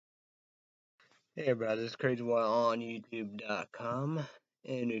Hey everybody, this is Crazy Boy on YouTube.com.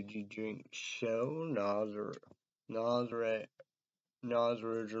 Energy drink show. Nas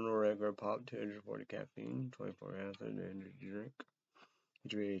original regular pop, 240 caffeine, 24 ounces energy drink.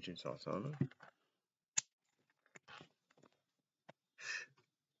 Get your Asian sauce on it.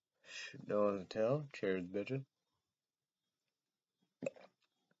 No one to tell. Cheers, bitches.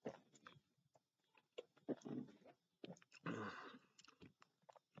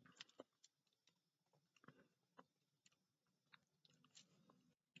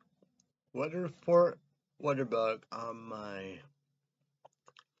 Weather report. Weatherbug on my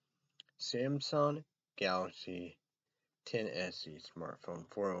Samsung Galaxy 10 SE smartphone.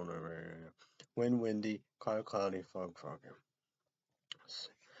 409. Wind windy, cloudy, foggy.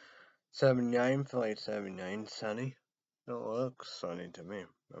 79, flight 79, sunny. It looks sunny to me.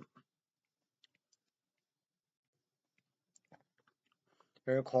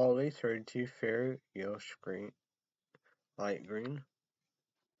 Air quality 32, fair, yellowish green, light green.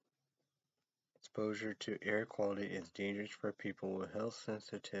 Exposure to air quality is dangerous for people with health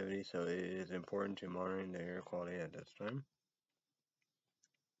sensitivity, so it is important to monitor the air quality at this time.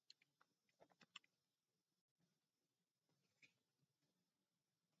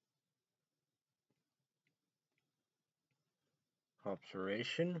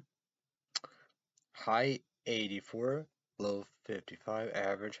 Observation. High 84, low 55,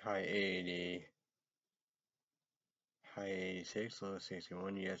 average high 80. High 86, low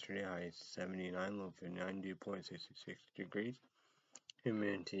 61. Yesterday, high 79, low 59, dew point 66 degrees.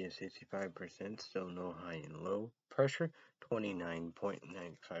 Humidity is 65%, still no high and low. Pressure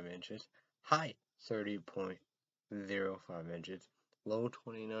 29.95 inches. High 30.05 inches. Low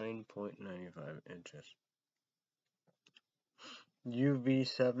 29.95 inches.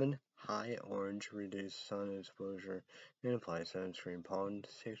 UV7, high orange, reduced sun exposure, and apply sunscreen. Pollen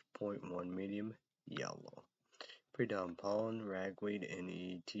 6.1, medium yellow. Predominant pollen, ragweed, and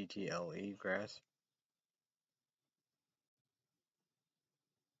ETTLE grass.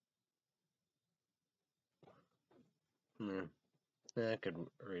 I could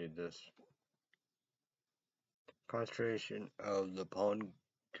read this. Concentration of the pollen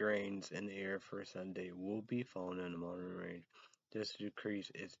grains in the air for Sunday will be falling in the moderate range. This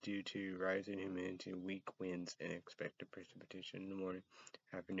decrease is due to rising humidity, weak winds, and expected precipitation in the morning,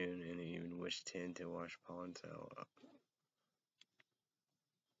 afternoon, and evening, which tend to wash pollen cell up.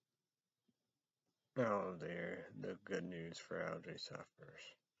 Oh, there, the good news for algae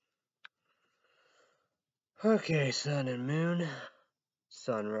sufferers. Okay, sun and moon.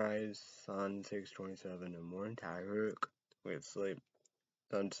 Sunrise, sun 6:27 in the morning, Tyrook, with sleep.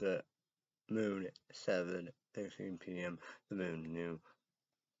 Sunset, moon 7:16 p.m. The moon new.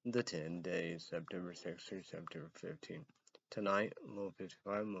 The 10 days, September 6th through September 15th. Tonight, low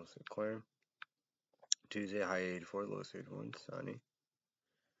 55, mostly clear. Tuesday, high 84, low 61, sunny.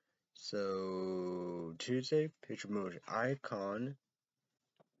 So, Tuesday, picture emoji icon.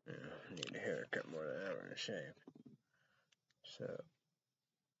 I need a haircut more than ever in a shave. So,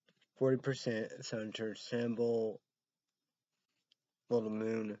 40% center symbol, little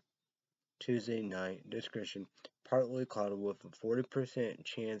moon, Tuesday night. Description: partly cloudy with a 40%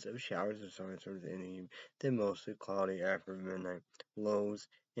 chance of showers or thunderstorms in the evening, then mostly cloudy after midnight. Lows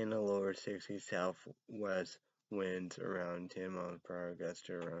in the lower 60s, southwest winds around 10 miles per hour, gusts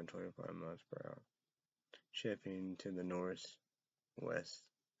to around 25 miles per hour. Shifting to the northwest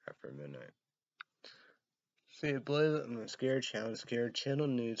after midnight. See it, believe it, I'm scared, Channel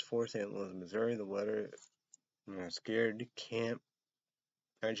News 4 St. Louis, Missouri. The weather, I'm scared, Camp,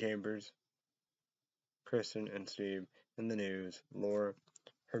 Chambers, Kristen and Steve in the news. Laura,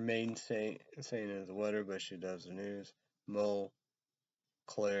 her main saying is the weather, but she does the news. Mo,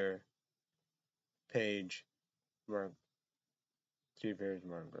 Claire, Paige, Mark, Steve Harris,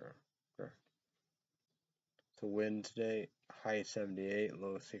 Mark. So Wednesday, high 78,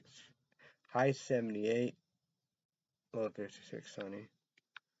 low 6, high 78, low 56, sunny.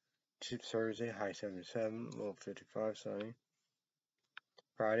 Thursday, high 77, low 55, sunny.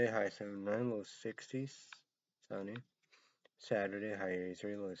 Friday, high 79, low 60, sunny. Saturday, high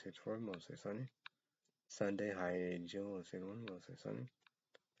 83, low 64, mostly sunny. Sunday, high 82, low 61, mostly sunny.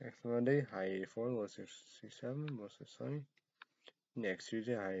 Next Monday, high 84, low 67, mostly sunny. Next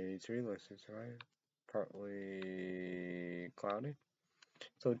Tuesday, high 83, low 65, partly cloudy.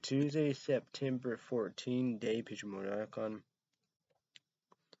 So Tuesday, September 14, day picture mode icon.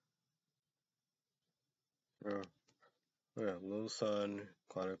 Little sun,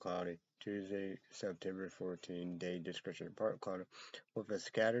 cloudy. Tuesday, September 14, day description, part cloudy, with a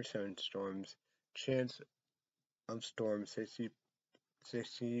scattered thunderstorms. Chance of storms 60%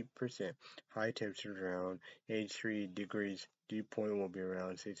 60%. High temperatures around 83 degrees. Dew point will be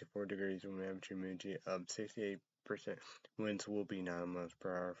around 64 degrees with an average humidity of 68%. Winds will be 9 miles per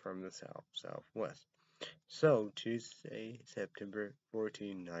hour from the south-southwest. So, Tuesday, September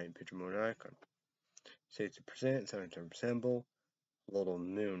 14, night, picture mode icon. 60%, 77% symbol, little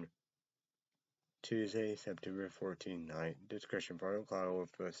moon. Tuesday, September 14, night, discretion, partly cloudy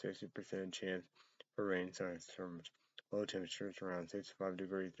with a 60% chance for rain, thunderstorms. Low temperatures around 65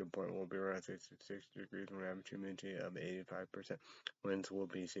 degrees. Dew point will be around 66 degrees with an average humidity of 85%. Winds will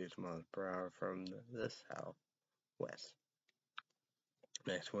be 6 miles per hour from the southwest.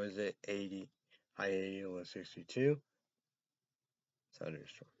 Next Wednesday, high 80 low 62.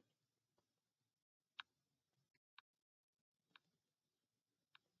 Thunderstorm.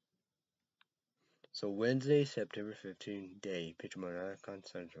 So Wednesday, September 15, day, picture mode icon,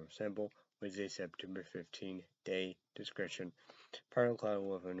 thunderstorm symbol. Wednesday, September 15, day, discretion. Partly cloudy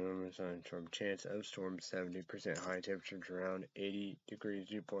with an enormous thunderstorm. Chance of storm 70%. High temperatures around 80 degrees.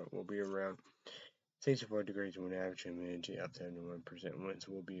 Dew point will be around 64 degrees with an average humidity of 71%. Winds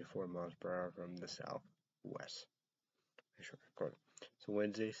will be 4 miles per hour from the southwest. Make sure I record it. So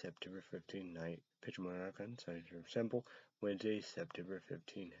Wednesday, September 15, night. Picture mode icon, thunderstorm symbol. Wednesday, September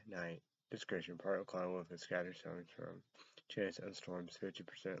 15, night. Discretion, partly cloudy with a scattered thunderstorm. Chance of storms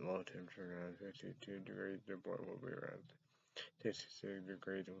 50%. Low temperature around 52 degrees. Dew point will be around 66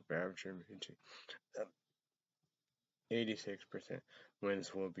 degrees with average humidity of 86%.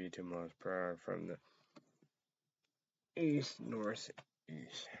 Winds will be 2 miles per hour from the east-northeast.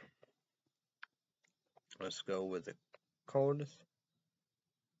 Let's go with the coldest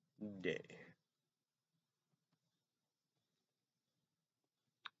day.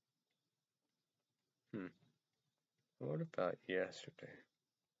 What about yesterday?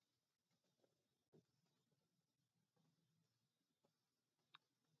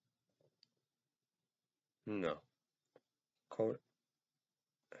 No.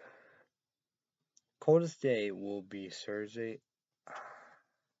 Coldest day will be Thursday,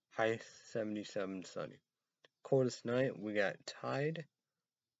 high 77, sunny. Coldest night, we got Tide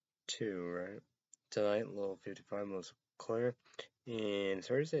 2, right? Tonight, low 55, most clear. And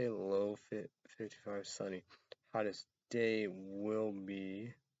Thursday, low 55, sunny. Hottest day will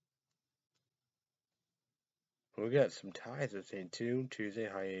be, we got some ties at say 2. Tuesday,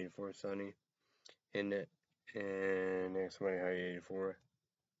 high 84, sunny. And next Monday, high 84,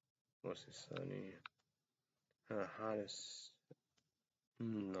 mostly sunny. Hottest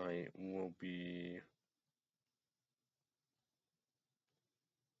night will be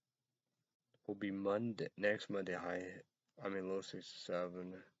Monday, next Monday, low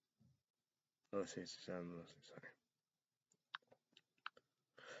 67, mostly sunny.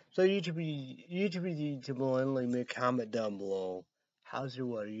 So YouTube one, leave me a comment down below. How's your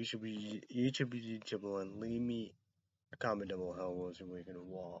weather? YouTube one, leave me a comment down below how it was your weekend and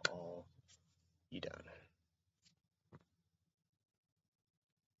what all you done.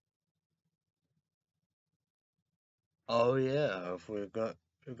 Oh yeah, if we're gonna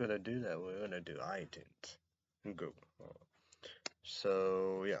do that, we're gonna do iTunes and Google.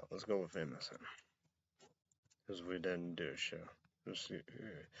 So yeah, let's go with Amazon. Because we didn't do a show. Let's see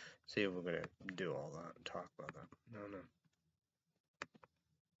if we're gonna do all that and talk about that. No.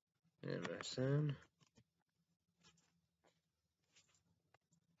 MSN.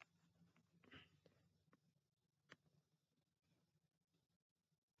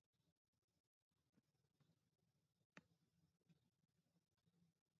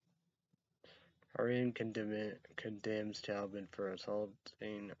 Iran condemns Taliban for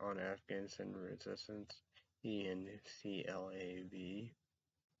assaulting on Afghanistan resistance. ENCLAV.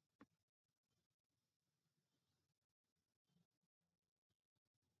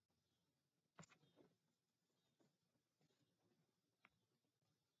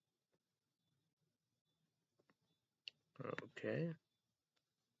 Okay.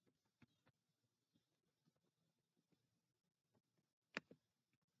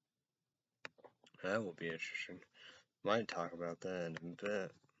 That will be interesting. Might talk about that in a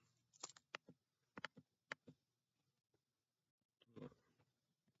bit.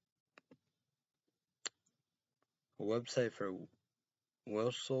 A website for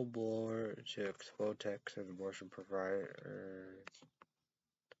whistleblower to expose Texas abortion provider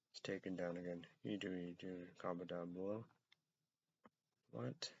is taken down again. You do comment down below.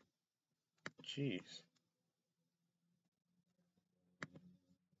 What? Jeez.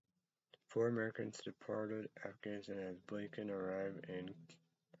 4 Americans departed Afghanistan as Blinken arrived in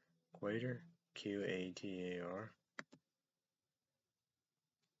Qatar, Qatar.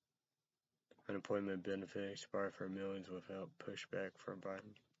 unemployment benefit expire for millions without pushback from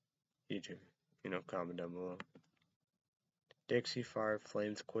Biden. Egypt, comment down below. Dixie Fire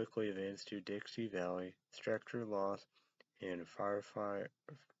flames quickly advance to Dixie Valley. Structure loss and firefight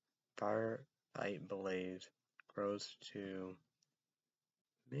blaze grows to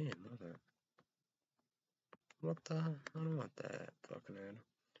mother. What the? I don't want that fucking animal.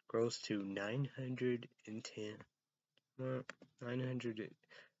 Grows to 910. What?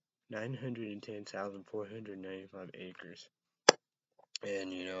 910,495 acres.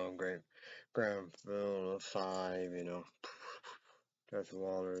 And, great ground full of 5, Darth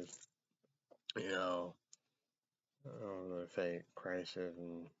Waters, the fake crisis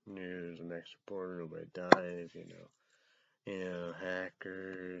and news and Mexican border, nobody dies,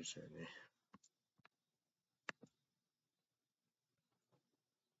 hackers and,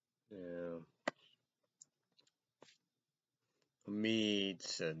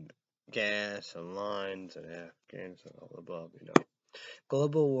 meats and gas and lines and Afghans and all above,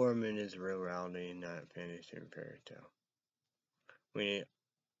 Global warming is real reality, not fantasy and fairy tale. We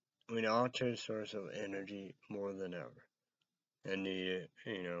need alternate source of energy more than ever. And need it,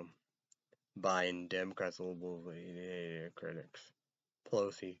 Biden, Democrats, liberal critics,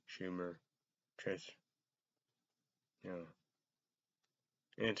 Pelosi, Schumer,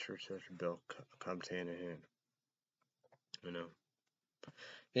 infrastructure bill comes hand in hand.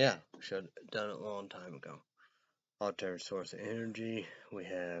 Yeah, should have done it a long time ago. Alternate source of energy, we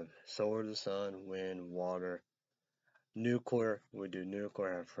have solar, the sun, wind, water, nuclear. We do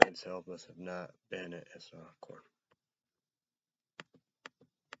nuclear. Our friends help us. If not, ban it. It's not court.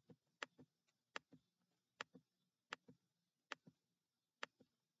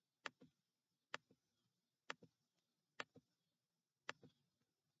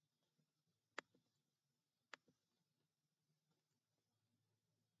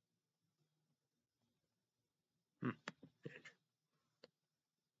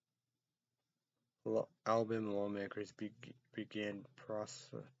 Alabama lawmakers began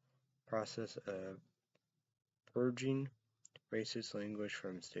process of purging racist language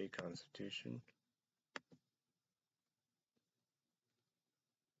from state constitution.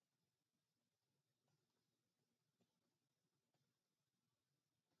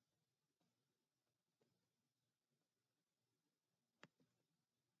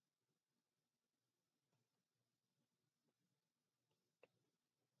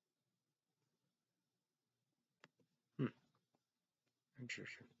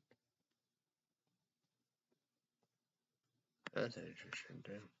 Interesting. That's interesting,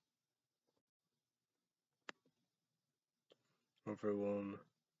 too. Overwhelm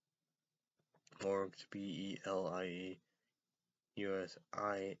Orgs BELIE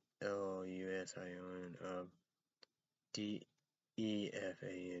USILUSION of DEFANGD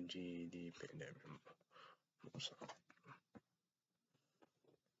pandemic.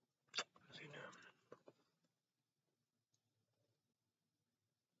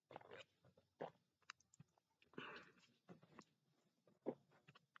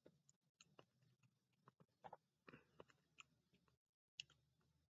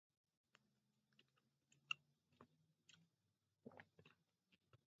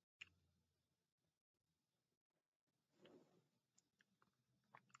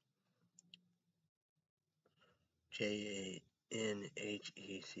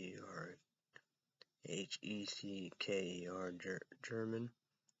 JANHECKER German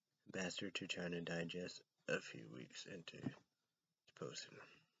ambassador to China died just a few weeks into his posting.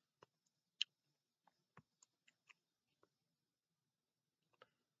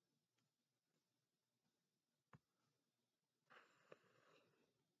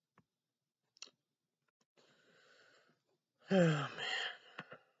 Oh man.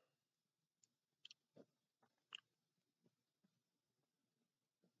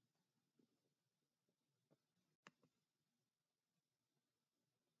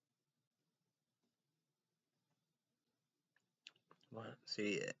 What?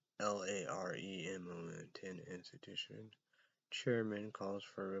 CLAREMON 10 institution. Chairman calls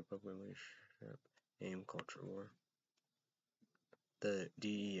for Republican leadership aim culture war. The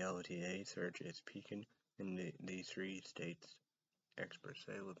DELTA surge is peaking in these 3 states, experts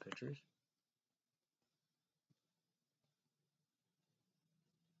say with pictures.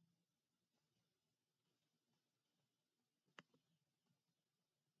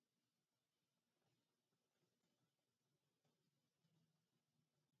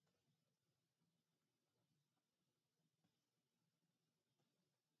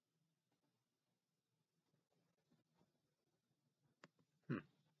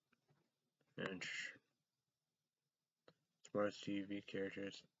 Interesting. smartest TV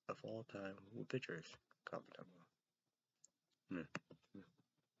characters of all time with pictures. Comment down below.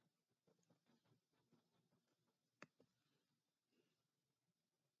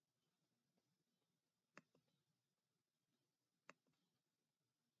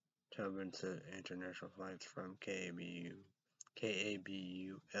 Tubman said international flights from KABUL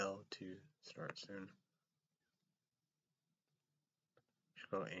to start soon.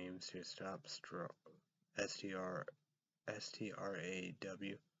 Chicago aims to stop STRAW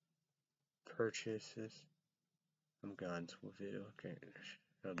purchases from guns with video. Can't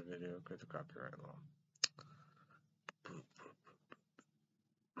show the video because of copyright law.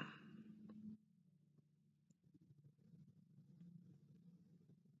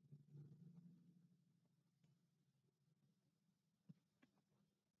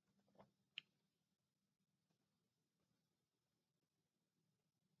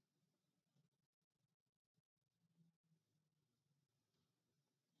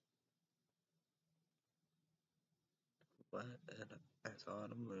 What as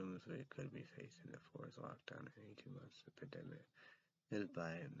autumn looms, we could be facing the forest lockdown in 18 months. The pandemic is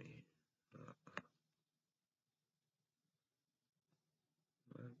biting me.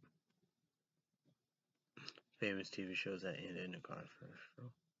 Famous TV shows that ended in a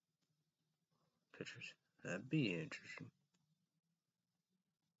controversial pictures. That'd be interesting.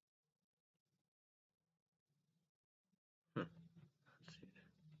 Let's see.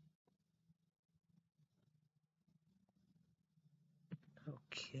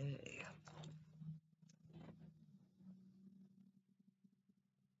 Okay.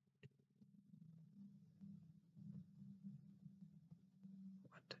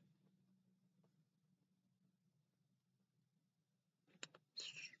 What?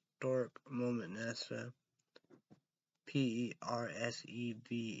 Historic moment NASA. PERSEVERANCE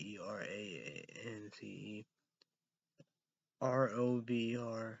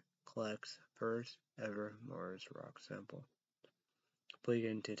ROVR collects first ever Mars rock sample.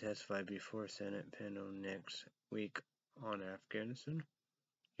 Blinken to testify before Senate panel next week on Afghanistan.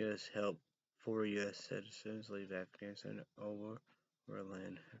 U.S. help 4 U.S. citizens leave Afghanistan over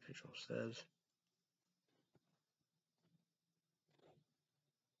land, official says.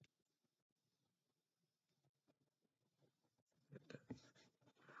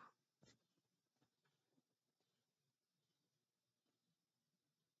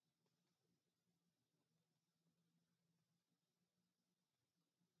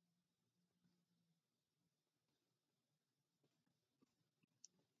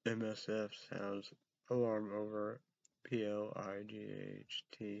 MSF sounds alarm over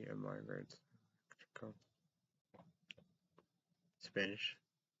PLIGHT and migrants. Spanish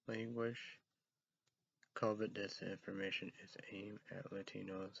language. COVID disinformation is aimed at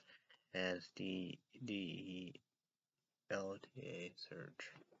Latinos as DELTA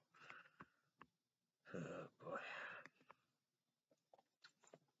search. Oh boy.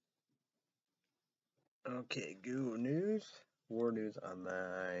 Okay, Google News. War news on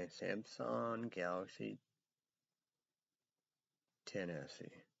my Samsung Galaxy 10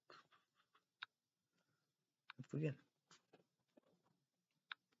 SE. Let's begin.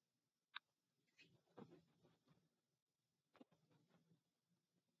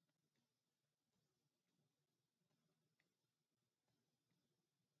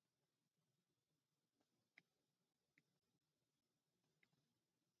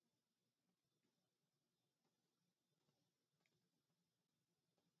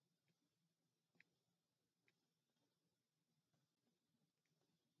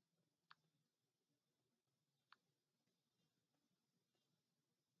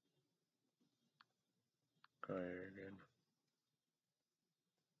 Go ahead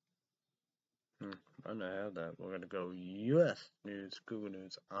again. I know how that. We're gonna go US News, Google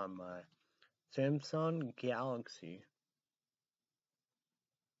News on my Samsung Galaxy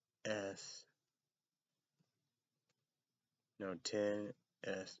S. No, 10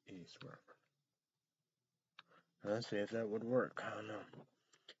 SE smartphone. Let's see if that would work. I don't know.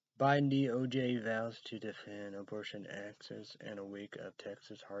 Biden DOJ vows to defend abortion access in a week of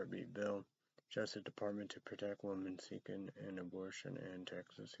Texas heartbeat bill. Justice Department to protect women seeking an abortion in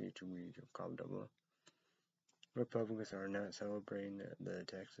Texas. YouTube comment below. Republicans are not celebrating the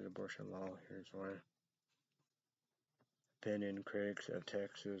Texas abortion law. Here's why. Opinion critics of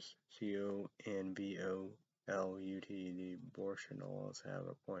Texas CONVOLUT, the abortion laws have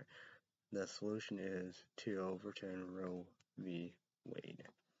a point. The solution is to overturn Roe v. Wade.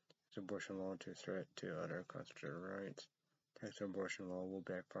 Abortion law to threat to other constitutional rights. Texas abortion law will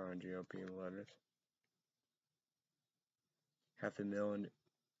backfire on GOP leaders.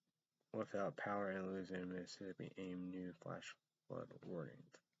 without power and losing Mississippi aimed new flash flood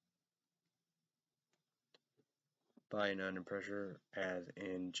warnings. Biden under pressure as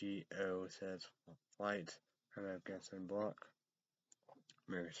NGO says flights from Afghanistan block.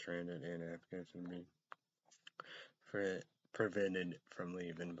 America stranded in Afghanistan being prevented from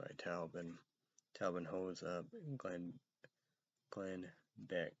leaving by Taliban. Taliban holds up Glenn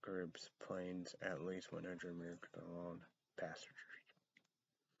Beck Group's planes at least 100 American alone passengers.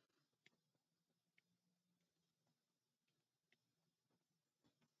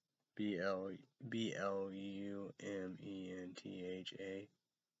 BLUMENTHA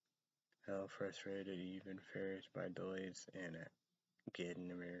how frustrated even fares by delays in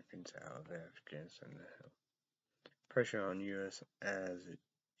getting Americans out of Afghanistan. Pressure on U.S. as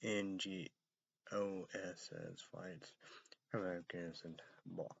NGOS says flights from Afghanistan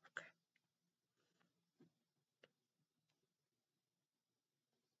block.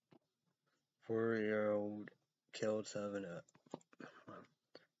 Four-year-old killed seven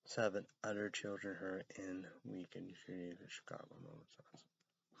other children hurt in weekend shooting in Chicago.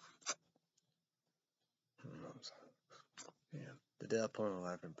 Yeah, the death penalty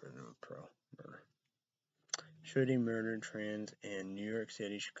life in prison with pro murder. Shooting murder trends in New York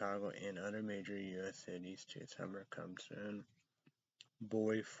City, Chicago, and other major U.S. cities to summer comes soon.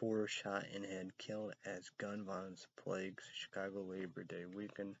 Boy 4 shot in head killed as gun violence plagues Chicago Labor Day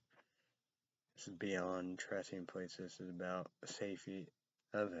weekend. This is beyond trusting police. This is about the safety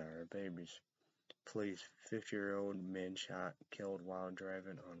of our babies. Police 50-year-old man shot, killed while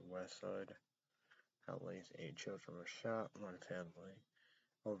driving on West Side. At least 8 children were shot, one family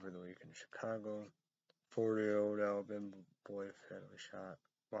over the weekend in Chicago. 40-year-old Alabama boy fatally shot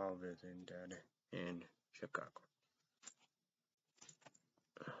while visiting dad in Chicago.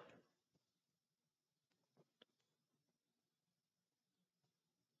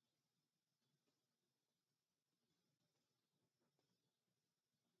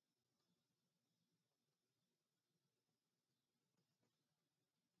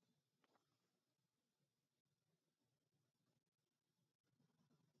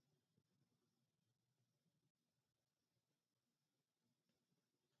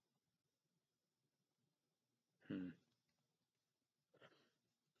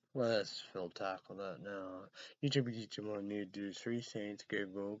 Let's tackle that now. YouTube on new do 3 things: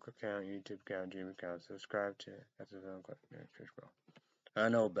 Google account, YouTube account, Gmail account, subscribe to SFL. I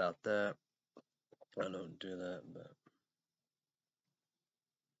know about that. I don't do that, but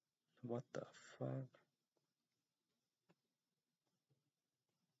what the fuck?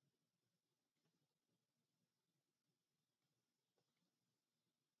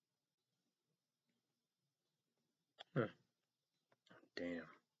 Damn.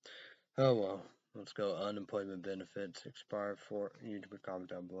 Oh well. Let's go. Unemployment benefits expire for YouTube comment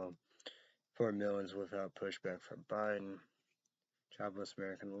down below. For millions without pushback from Biden. Jobless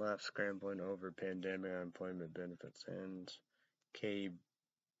American left scrambling over pandemic unemployment benefits ends.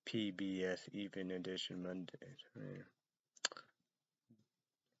 KPBS even edition Monday.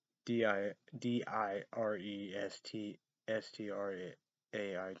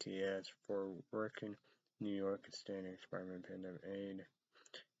 DIRESTRAITS for working New York extending experiment pandemic aid.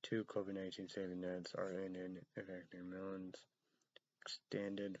 2 COVID-19 saving nets are ending affecting millions.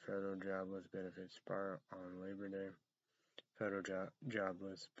 Extended federal jobless benefits expire on Labor Day. Federal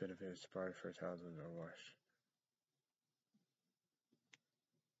jobless benefits expire for thousands of Washington.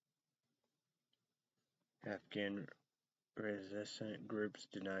 Afghan resistant groups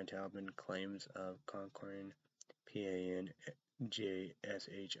deny Taliban claims of conquering PANJSHIR.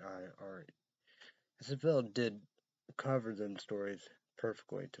 SFL did cover them stories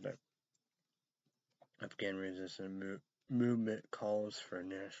perfectly today. Afghan resistance movement calls for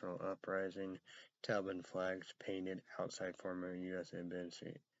national uprising. Taliban flags painted outside former U.S.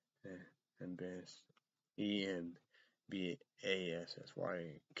 embassy.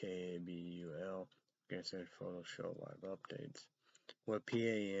 EMBASSYKABUL. Afghanistan photos show live updates. What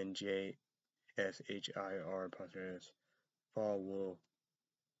PANJSHIR posters fall will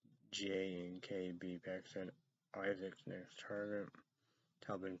J and K be Pakistan Isaac's next target.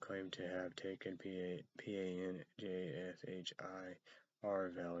 Taliban claimed to have taken PANJSHIR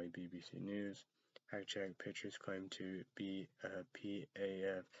Valley. BBC News. Fact check pictures claim to be a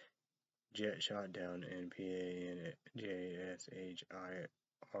PAF jet shot down, and PANJSHIR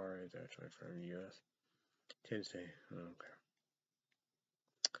is actually from the U.S. Tuesday. Okay.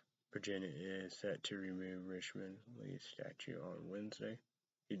 Virginia is set to remove Richmond Lee's statue on Wednesday.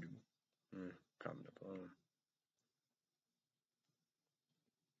 Comment below.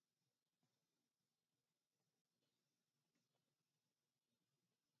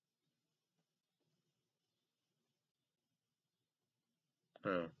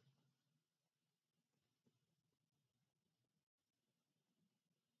 Oh.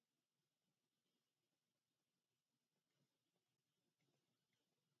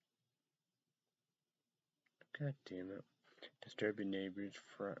 God damn it. Disturbing neighbor's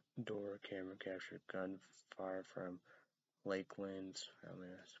front door camera captured gunfire from Lakeland's family.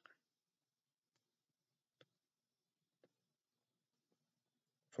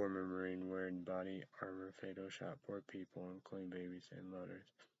 Former Marine wearing body armor fatal shot 4 people, including babies and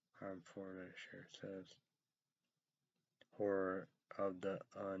mothers. Florida sheriff says. Horror of the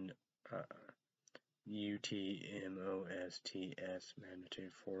UTMOSTS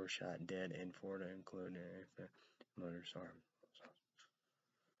magnitude 4 shot dead in Florida, including an mother's arm.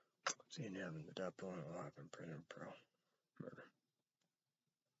 Seen having the death penalty alive in prison pro murder.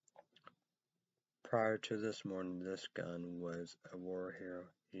 Prior to this morning, this gun was a war hero.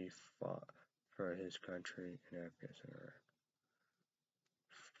 He fought for his country in Afghanistan and Iraq.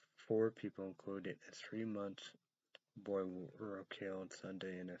 4 people, including a 3-month boy, were killed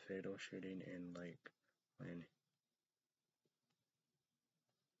Sunday in a fatal shooting in Lakeland.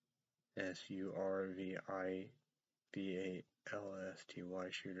 SURVIVALSTY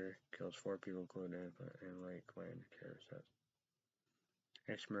shooter kills 4 people, including in Lakeland, Care says.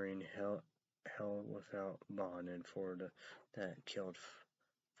 Ex-Marine held without bond in Florida that killed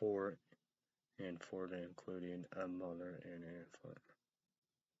 4 in Florida, including a mother and an infant.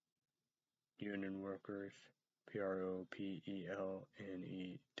 Union workers,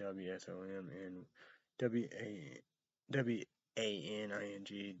 PROPELNEWSOM and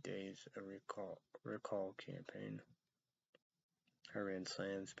WANING days a recall campaign. Iran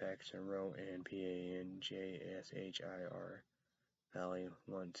slams Pakistan row and PANJSHIR Valley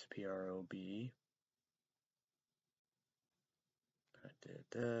once PROBE. I did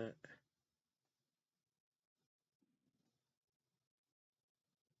that.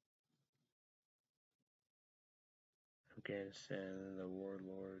 Afghanistan, the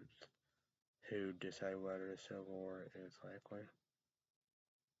warlords who decide whether a civil war is likely.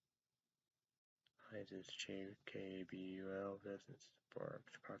 ISIS chief KBUL visits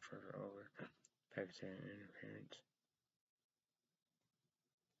sparks controversy over Pakistan interference.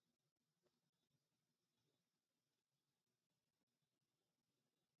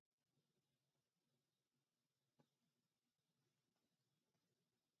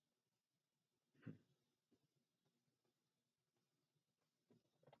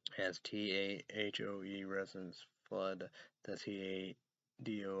 As TAHOE residents flood the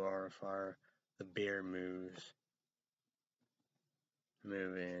CADOR fire, the bear move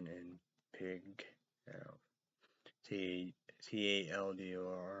in and pig out.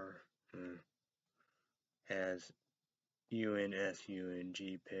 CALDOR as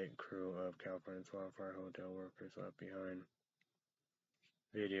UNSUNG pit crew of California's wildfire hotel workers left behind.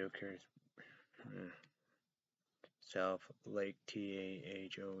 Video carries South Lake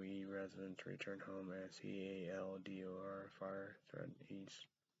TAHOE residents return home as CALDOR fire threatened east.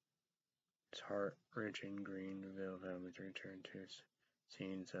 It's heart-wrenching. Greenville families return to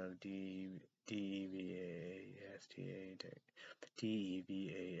scenes of DEVASTATION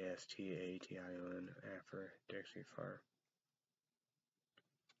after Dixie Fire.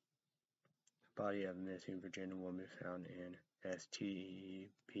 Body of missing Virginia woman found in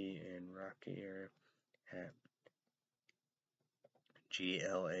STEP in Rocky area at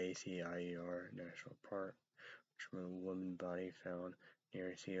GLACIER National Park. Woman body found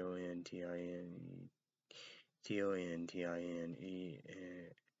near CONTINE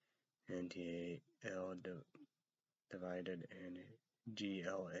NTAL divided and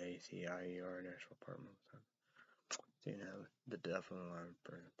GLACIER National Park. You know, the death of the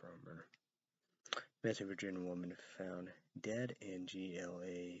murder. Missing Virginia woman found dead in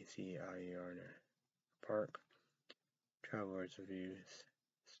GLACIER Park. Travelers review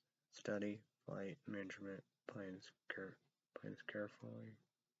study flight management plans carefully.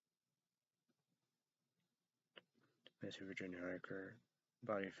 Missing Virginia hiker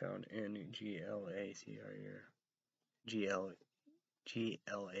body found in GLACIER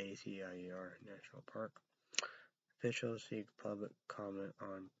National Park. Officials seek public comment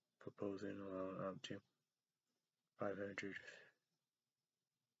on proposing allowing up to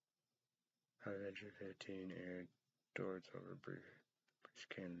 515 air doors over Bruce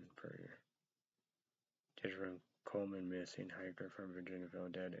Canyon per year. Jasmine Coleman, missing hiker from Virginia,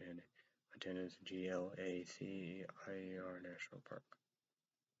 found dead in Montana's GLACIER National Park.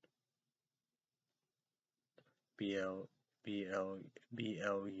 BLUMENTHAL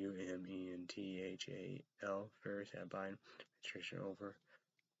fears that Biden administration over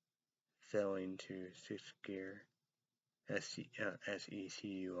failing to secure SECURE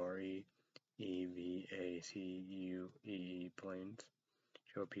planes.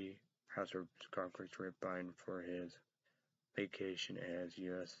 GOP House of Congress ripped for his vacation as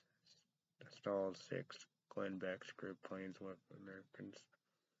U.S. stalls 6 Glenn Beck script planes with Americans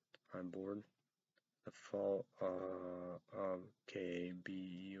on board. The fall of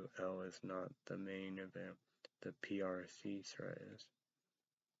KBUL is not the main event. The PRC threat is.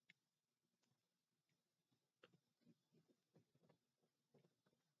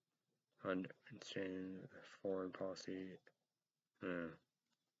 Understanding foreign policy.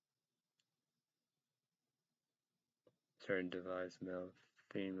 Certain divides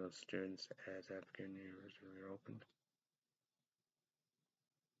male-female students as African universities reopened.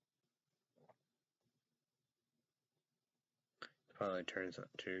 Finally turns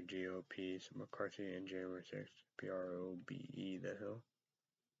to GOP's McCarthy and January 6th. PROBE The Hill.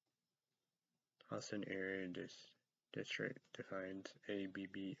 Austin Area District defines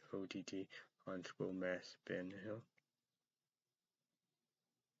ABBOTT on school mass Ben Hill.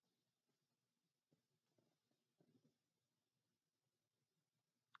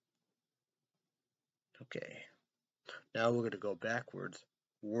 Okay, now we're going to go backwards.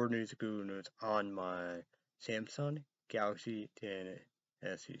 World News, Google News on my Samsung Galaxy 10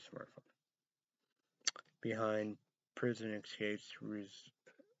 SE smartphone. Behind prison escapes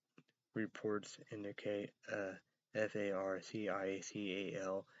reports indicate FARCIACALLITANY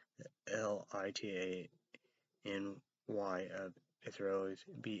of Israelis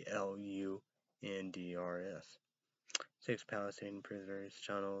BLUNDRS. 6 Palestinian prisoners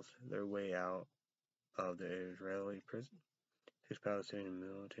tunnels their way out of the Israeli prison. 6 Palestinian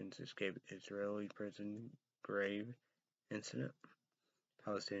militants escaped Israeli prison grave incident.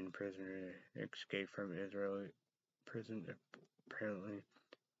 Palestinian prisoner escaped from Israeli prison apparently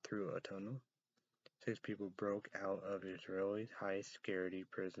through a tunnel. 6 people broke out of Israeli high-security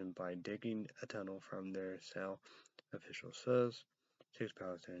prison by digging a tunnel from their cell, official says. 6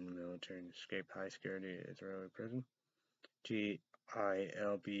 Palestinian military escaped high-security Israeli prison. GILBOA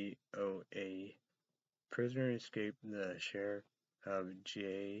prisoner escaped the sheriff of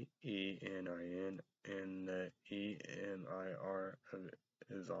JENIN and the EMIR of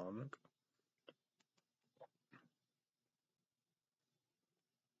Islamic.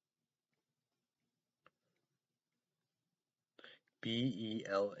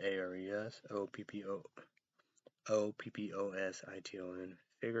 BELARUS OPPOSITON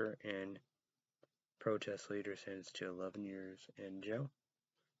figure and protest leader sentenced to 11 years in jail.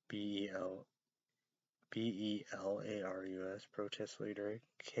 BELARUS protest leader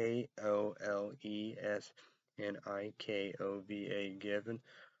KOLES and IKOVA given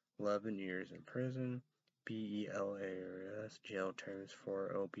 11 years in prison. BELARUS jail terms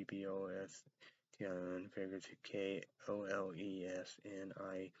for OPPOS figures KOLES and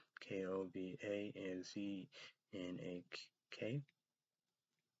IKOVA and ZNAK.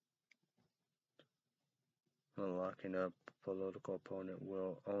 Locking up political opponent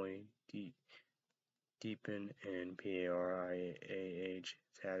will only deepen and PARIAH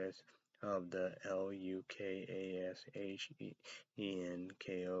status of the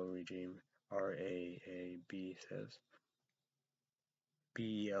LUKASHENKO regime, RAAB says.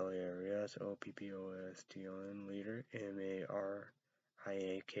 BELARUS OPPOSTON leader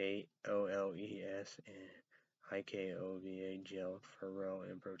MARIAKOLES and IKOVA jailed for row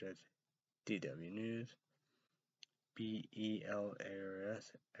and protest. DW News.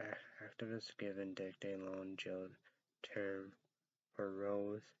 BELARUS activists given decade-long jail term for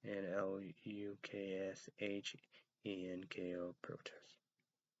rows and LUKSHENKO protests.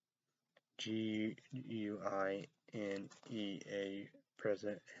 GUINEA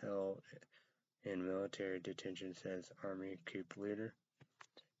president held in military detention, says Army coup leader.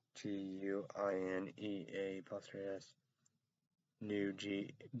 GUINEA _S new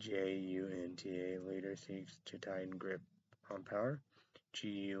JUNTA leader seeks to tighten grip on power.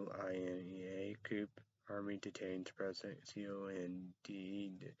 GUINEA coup army detains president.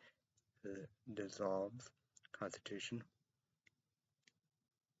 CONDE dissolves constitution.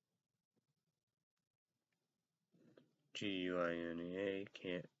 GUINEA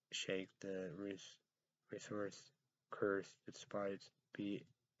can't shake the resource curse despite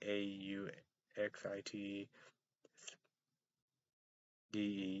BAUXIT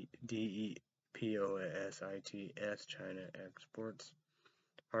DEPOSITS China exports.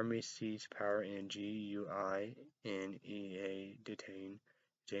 Army seized power in GUINEA detains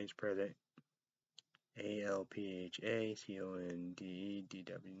President. ALPHA CONDE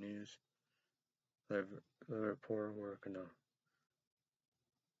DW News. Liverpool working on.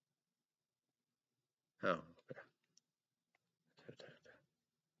 Oh, okay.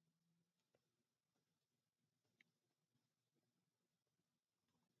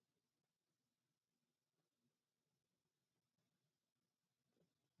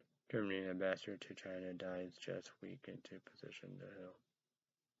 Germany ambassador to China dies just a week into position to Hill.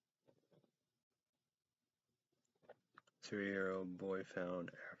 3-year-old boy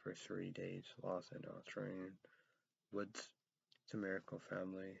found after 3 days lost in Australian woods. It's a miracle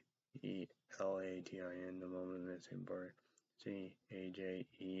family. ELATIN, the moment missing boy.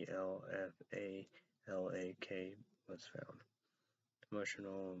 CAJELFALAK was found.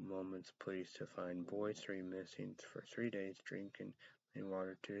 Emotional moments, pleased to find boy 3 missing for 3 days, drinking clean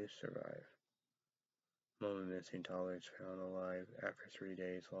water to survive. Moment missing toddlers found alive after 3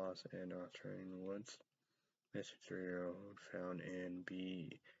 days lost in Australian woods. Missing 3-year-old found in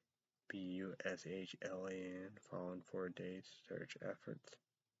BUSHLAN following 4 days search efforts.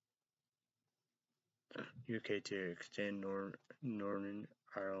 UK to extend Northern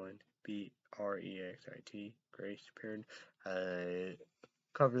Ireland Brexit grace period. I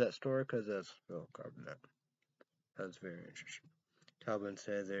covered that story because Phil covered that. That was very interesting. Taliban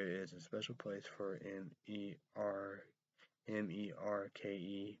said there is a special place for MERKEL in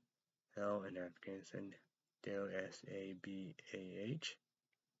Afghanistan. SABAH.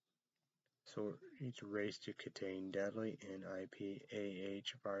 So it's race to contain deadly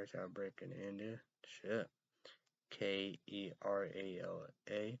NIPAH virus outbreak in India. Shit. KERALA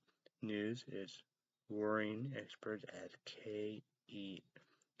news is worrying experts as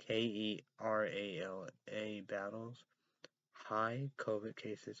KERALA battles high COVID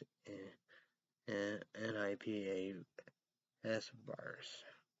cases and NIPAH virus.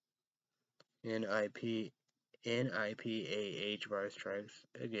 NIPAH virus strikes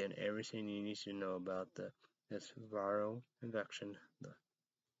again everything you need to know about this viral infection. The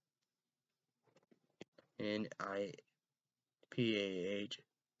NIPAH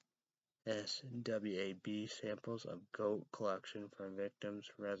SWAB samples of goat collection from victims'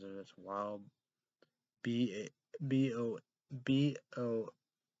 residents while BOAR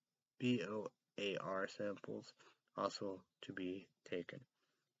samples also to be taken.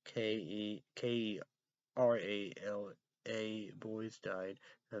 KERALA boys died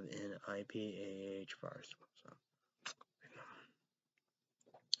of NIPAH virus.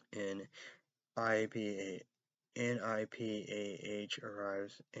 NIPAH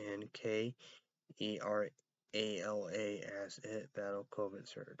arrives and KERALA as it battle COVID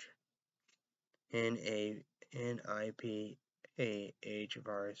surge. NIPAH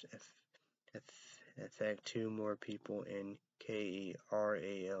virus affect 2 more people in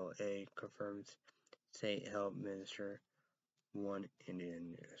KERALA, confirms State Health Minister. One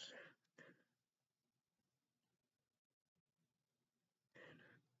Indian News.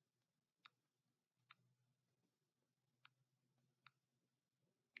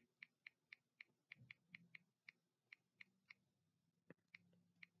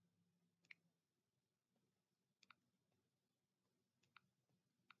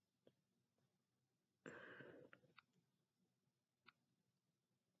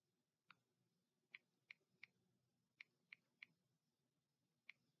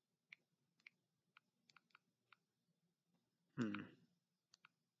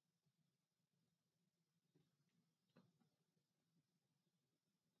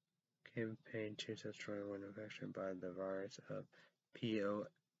 Campaign to destroy one infection by the virus of POLARIZATIN.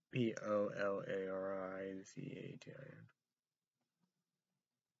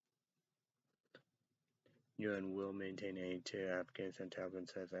 UN will maintain aid to Afghanistan, Taliban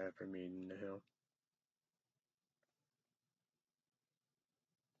says after meeting the Hill.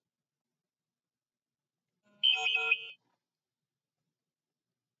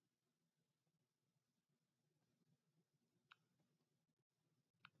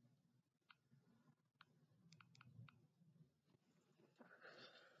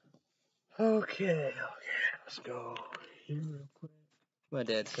 Okay, let's go here real quick. My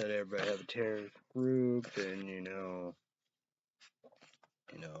dad said everybody have a terrorist group, and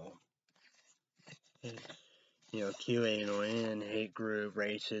QAnon, hate group,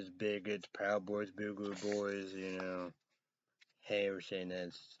 racist, bigots, Proud Boys, Boogaloo Boys, hey, we're saying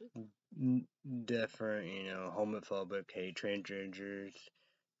that's different, homophobic, hey, transgenders,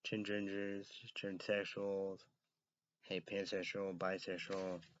 transsexuals, hey, pansexual,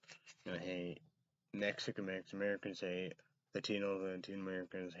 bisexual, hey, Mexican Americans, hey, Latinos, Latin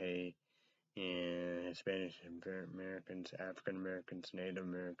Americans, hey, and Hispanic Americans, African Americans, Native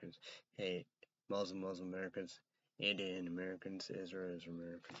Americans, hey, Muslim Americans, Indian Americans, Israelis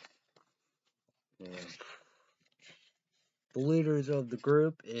Americans. Yeah. The leaders of the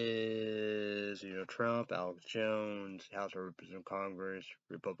group is, Trump, Alex Jones, House of Representatives, Congress,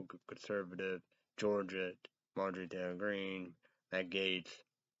 Republican Conservative, Georgia, Marjorie Taylor Greene, Matt Gaetz,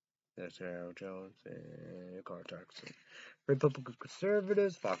 That's Harold Jones and Carl Jackson. Republican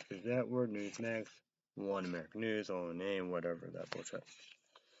Conservatives, Fox News Network, Newsmax, One American News, Only Name, whatever that bullshit.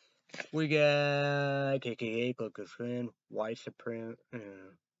 We got KKK, Ku Klux Klan, white supremacists,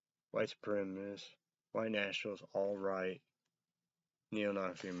 white nationals, all right,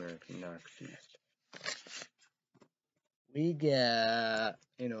 neo-Nazi American Nazis. We got,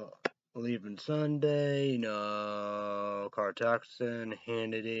 Leaving Sunday, Carl Jackson,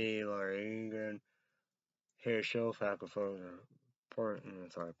 Hannity, Larry Ingram, Hair Show, Faculty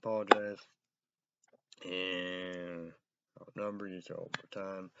important, sorry, apologize. And outnumbered, these are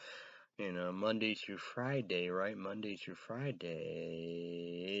overtime. Monday through Friday, right? Monday through Friday,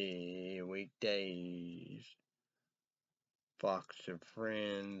 weekdays. Fox and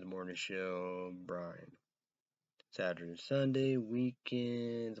Friends, Morning Show, Brian. Saturday, Sunday,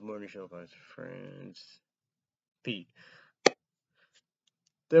 weekends, Morning Show, Fox and Friends, Pete.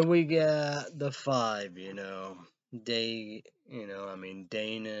 Then we got the five, Dana,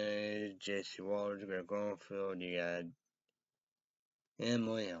 Jesse Walters, Greg Gronfield, you got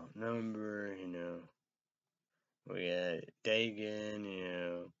Emily Outnumber, we got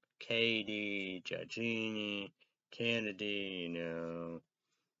Dagan, Katie, Giorgini, Kennedy,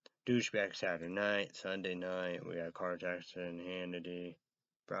 Douchebag Saturday night, Sunday night, we got Carl Jackson, Hannity,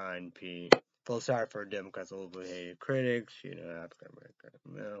 Brian Pete. Feel sorry for Democrats, a little bit hated critics, African American,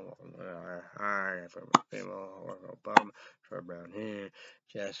 African female, Obama, short brown hair,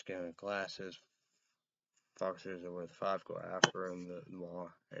 Jessica glasses, foxes are worth 5, go after in the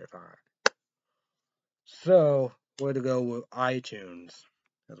law, AFI. So, way to go with iTunes,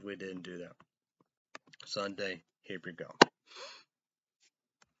 because we didn't do that. Sunday, here we go.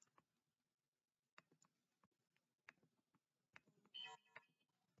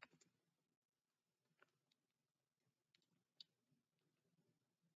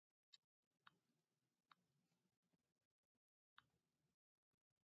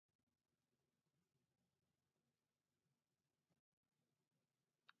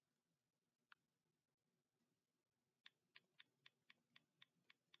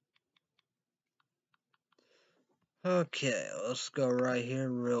 Okay, let's go right here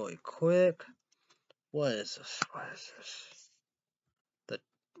really quick. What is this?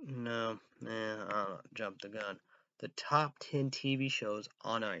 Jump the gun. The top 10 TV shows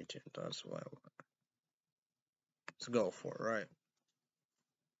on iTunes. That's what I want. Let's go for it, right?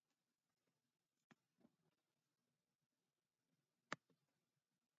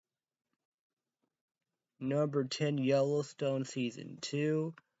 Number 10, Yellowstone Season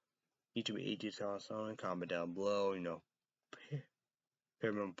 2. YouTube AG Song, comment down below,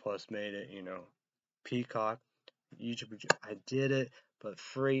 Paramount Plus made it, Peacock, YouTube, I did it, but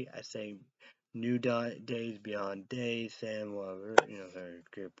free. I say New Days Beyond Days, Sam Lover,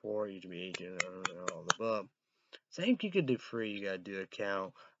 Good Poor, YouTube Agent, all the above. So I think you could do free, you gotta do an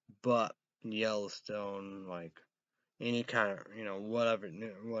account, but Yellowstone, like any kind of, whatever,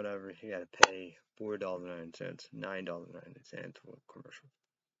 you gotta pay $4.09, $9.90 for commercial.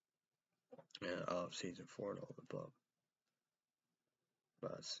 Of season 4 and all the above.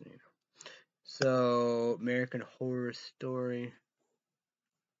 But, So, American Horror Story.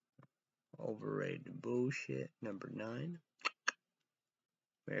 Overrated bullshit. Number 9.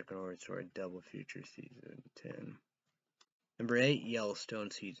 American Horror Story Double Feature Season 10. Number 8,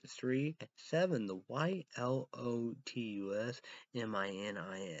 Yellowstone Season 3. 7, The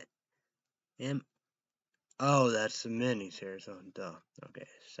YLOTUSMININ. Oh, that's the mini-series. Oh, duh. Okay,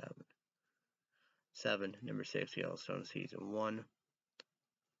 7. Number 6, Yellowstone Season 1.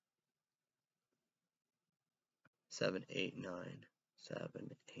 7, 8, 9.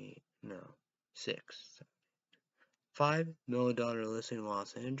 7, 8, no. 6. 5, Million-Dollar Listing in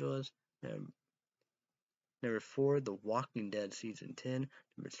Los Angeles. Number 4, The Walking Dead Season 10.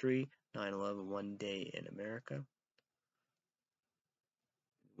 Number 3, 9/11 One Day in America.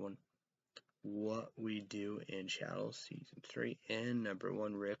 1, What We Do in Shadows Season 3. And number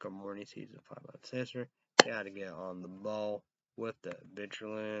 1, Rick and Morty Season 5 Uncensored. Gotta get on the ball with the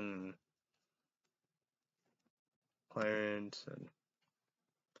Adventureland and Clarence and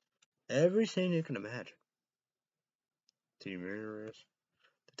everything you can imagine. Team Universe.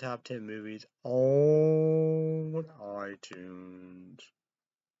 The top 10 movies on iTunes.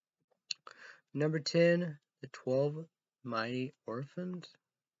 Number 10, The 12 Mighty Orphans.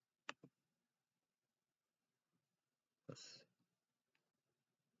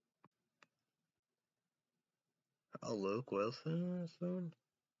 Oh, Luke Wilson, that's the one?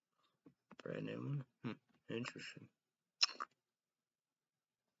 Brand new one? Interesting.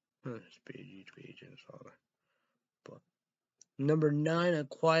 Speed agents, all that. But Number 9, A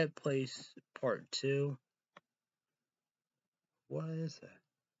Quiet Place Part 2. What is that?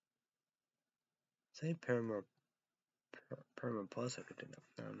 Say Paramount Plus. I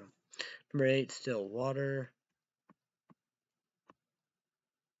don't know. Number 8, Still Water.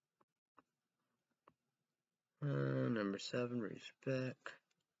 Number 7, Respect.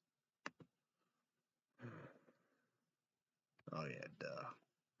 Oh yeah, duh.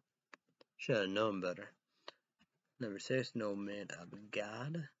 Should have known better. Number 6, No Man of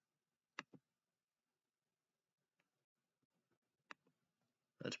God.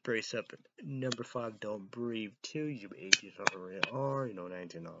 That's pretty simple. Number 5, Don't Breathe 2. You ages of rated R. You know,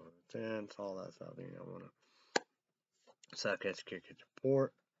 $19 cents, all that stuff. You know, wanna suck ass kick it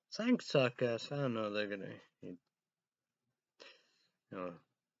support. Saying suck ass. I don't know. They're gonna, you know,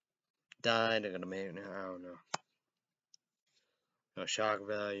 die. They're gonna make. I don't know. No shock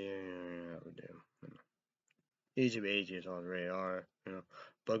value. You know, we do. You know. Each of ages on radar. You know,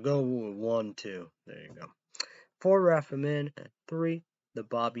 but go with 1, 2. There you go. 4, Raffaman. 3, the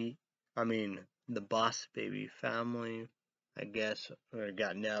Boss Baby Family. I guess we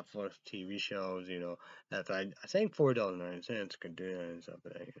got Netflix TV shows, you know. If I think $4.09 could do that and stuff,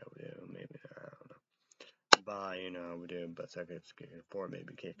 but you know, we do maybe I don't know. Buy, you know, we do, but seconds four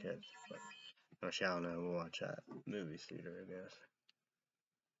maybe Kit Kats. But no, shall know. We'll watch that movie theater, I guess.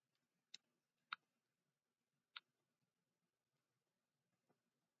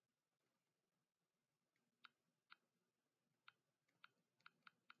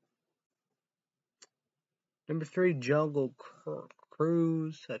 Number 3, Jungle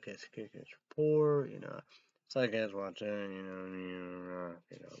Cruise. I guess Kit Kats Report, you know. It's like guys watching, you know,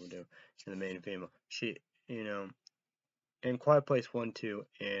 we do. And the main female, she, you know. And Quiet Place 1, 2,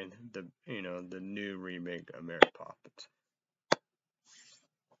 and the the new remake of Mary Poppins.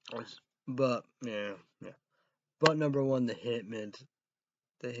 But yeah. But number 1, the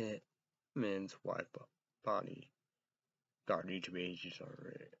Hitman's wife body guard YouTube ages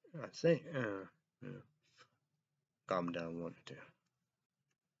already. I think yeah. Calm down 1 or 2.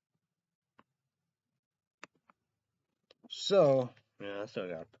 So yeah, I still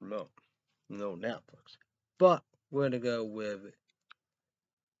gotta promote. No Netflix. But we're gonna go with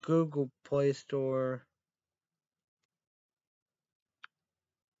Google Play Store.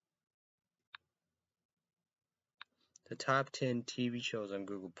 The top 10 TV shows on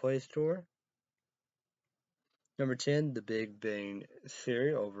Google Play Store. Number 10, The Big Bang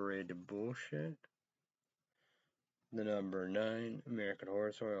Theory, overrated bullshit. The number 9, American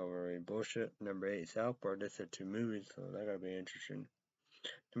Horror Story, overrated bullshit. Number 8, South Park. That's the 2 movies, so that gotta be interesting.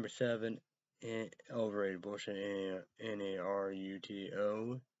 Number 7, overrated bullshit. Naruto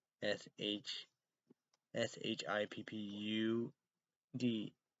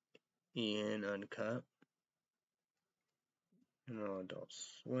Shippuden uncut. No Adult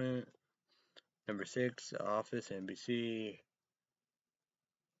Swim. Number 6, Office, NBC,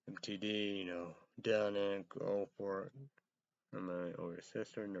 MTD, you know, Dylan, go for it. My older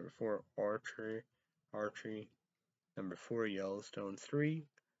sister. Number 4, Archery. Number 4, Yellowstone 3,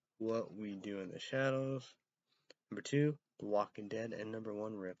 What We Do in the Shadows. Number 2, The Walking Dead. And number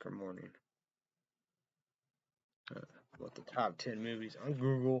 1, Rick or Morty. What the top 10 movies on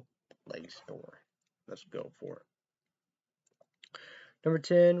Google Play Store. Let's go for it. Number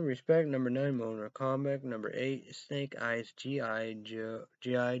 10, Respect. Number 9, Mortal Kombat. Number 8, Snake Eyes G.I. Joe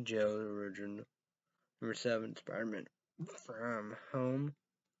original. Number 7, Spider-Man From Home.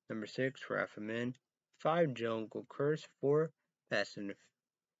 Number 6, Wrath of Man. 5, Jungle Curse. 4, Fast and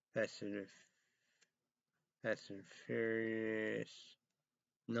Furious.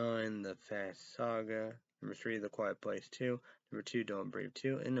 9, The Fast Saga. Number 3, The Quiet Place 2. Number 2, Don't Breathe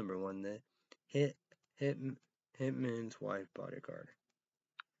 2. And number 1, The Hitman's Wife Bodyguard.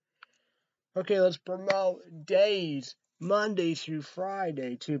 Okay, let's promote days. Monday through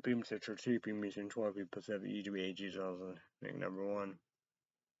Friday, 2 p.m. Central, 3 p.m. Eastern, 12 p.m. Pacific, UGB AGs also. Number 1.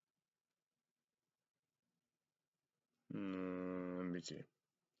 Let me see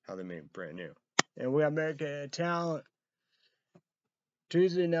how they make brand new. And we have American Talent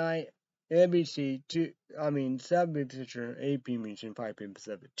Tuesday night, NBC. 7 p.m. Central, 8 p.m. Eastern, 5 p.m.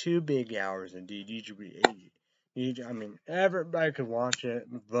 Pacific. 2 big hours indeed. UGB AG. Everybody could watch it.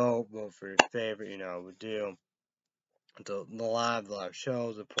 Vote for your favorite. You know, we do. The live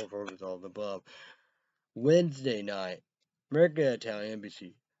shows, the performance, all the above. Wednesday night, American Italian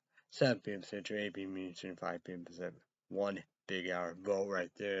NBC, 7 p.m. Central, 8 p.m. Eastern, 5 p.m. Pacific. 1 big hour vote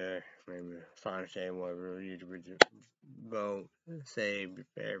right there. Maybe final say whatever you vote, save your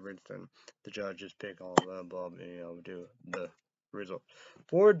favorites, and the judges pick all the above. You know, do the results.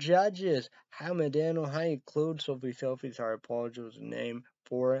 4 judges. How Daniel, how you include Sophie Sophie's Hard Apologies name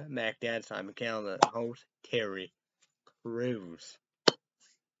for MacDad Simon Calendar. Host Terry Crews.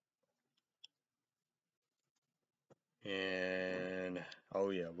 And oh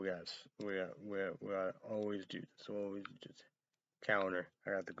yeah, we got always do this. Always just calendar.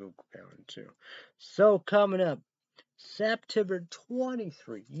 I got the Google calendar too. So coming up, September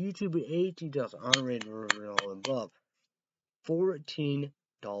 23, YouTube $18 unrated and all above. $14.90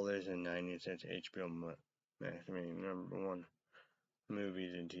 HBO Max. I mean, #1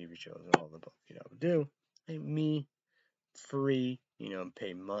 movies and TV shows and all the above. Do like me free.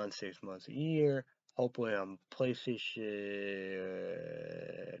 Pay months, 6 months a year. Hopefully on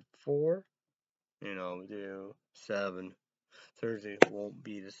PlayStation 4. Do 7. Thursday won't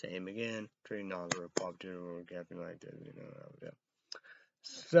be the same again. Trading on the Pop or Captain like that.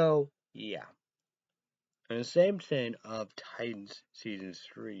 So yeah. And the same thing of Titans season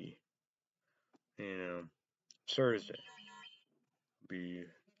 3. Thursday be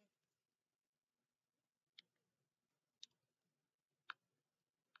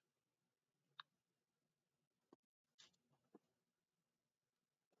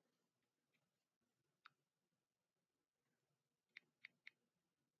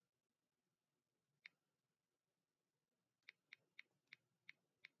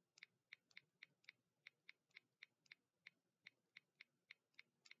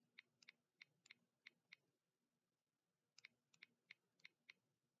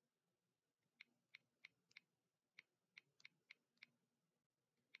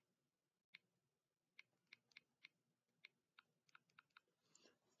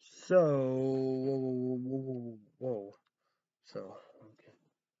so whoa. So okay.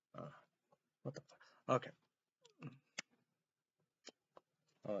 What the fuck? Okay.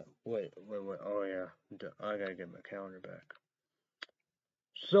 Wait. Oh yeah. I gotta get my calendar back.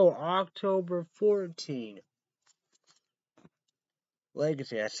 So October 14.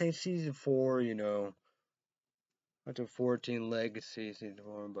 Legacy. I say season 4. After 14 Legacy season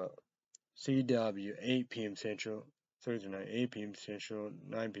 4, but CW 8 p.m. Central. Thursday night 8 p.m. Central,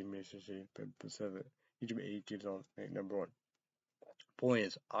 9 p.m. Pacific. YouTube 18 on #1. Point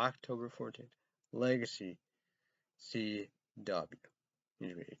is October 14th. Legacy CW. YouTube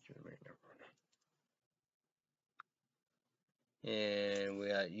 18 #1. And we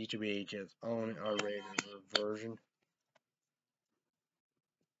got YouTube agents on our rated version.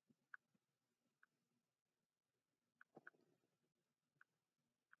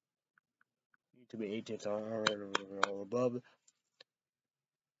 YouTube agents on our rated all above.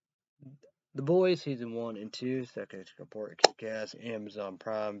 The Boys season 1 and 2, second support Kick-Ass, Amazon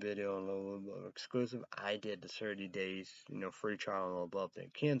Prime Video and Lolo exclusive. I did the 30 days, free trial and all above,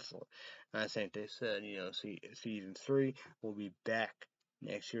 then cancel it. And I think they said, season 3 will be back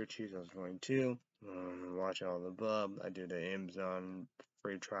next year, 2022. Watch all the above. I did the Amazon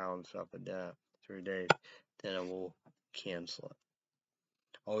free trial and stuff like that, 3 days. Then I will cancel it.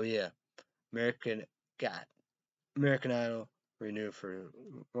 Oh yeah, American Idol renewed for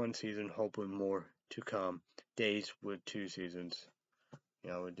 1 season, hoping more to come. Days with 2 seasons.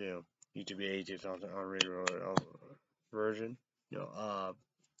 We do. YouTube Agents on the unrated version.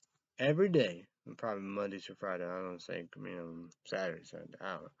 Every day, probably Monday to Friday. I don't think, Saturday, Sunday.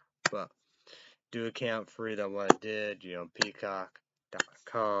 I don't know. But do account free. That what I did.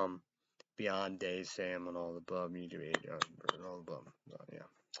 Peacock.com, Beyond Days, Sam, and all the above. YouTube Agents, all the above. Yeah.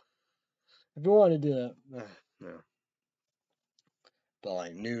 If you want to do that, no. But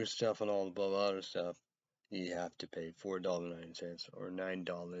like new stuff and all the above other stuff, you have to pay $4.90 or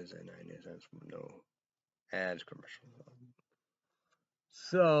 $9.90 with no ads commercials.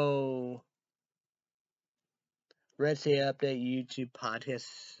 So, Red State Update, YouTube, podcast,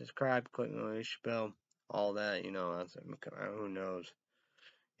 subscribe, click the notification bell, all that, who knows.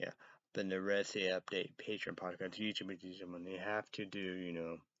 Yeah. Then the Red State Update, Patreon podcast, YouTube, you have to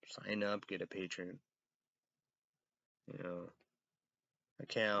do, sign up, get a Patreon,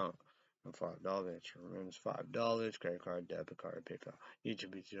 account. $5, it's $5, credit card, debit card, PayPal. Each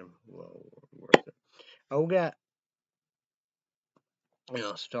of these well worth it. We got,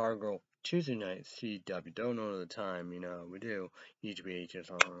 Stargirl Tuesday night CW. Don't know the time, we do. Each VHS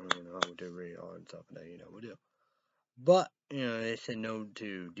on, we do read all and stuff like that, we do. But, they said no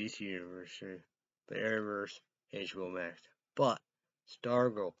to DC Universe, the Arrowverse, HBO Max. But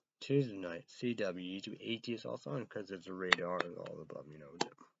Stargirl Tuesday night CW YouTube ATS also on because it's a rated R and all above, we do.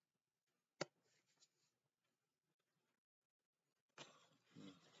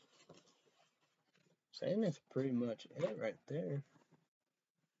 Saying that's pretty much it right there.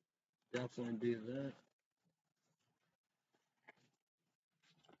 Definitely do that.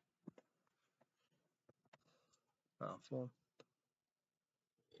 Mouthful.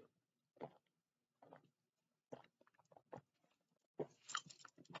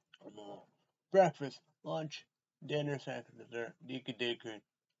 Breakfast, lunch, dinner, second, dessert, deacon,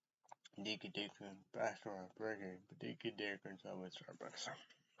 bachelor, burger, deacon, Subway, Starbucks.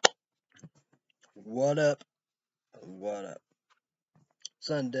 What up? What up?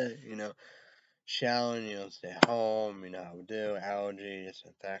 Sunday, showering, stay home, how we do, allergy,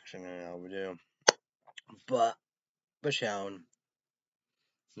 disinfection, how we do. But showering,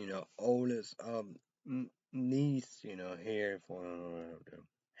 oldest niece, here for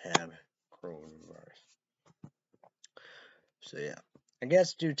have coronavirus. So yeah, I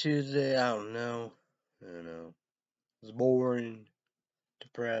guess due Tuesday, I don't know, it's boring,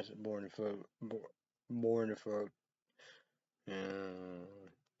 depressed, boring to fuck,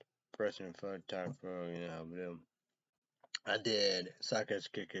 depressing fuck type of, I did Psycho's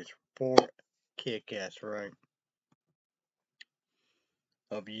Kick-Ass report, Kick-Ass rank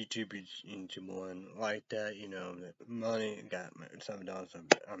of YouTube one like that, the money got $7,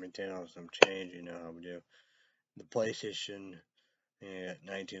 $10 some change, how we do. The PlayStation, yeah,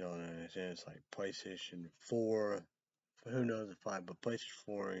 $19.99, it's like PlayStation 4, who knows the 5, but PlayStation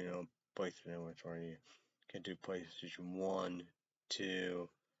 4, PlayStation, which one you can do PlayStation 1, 2,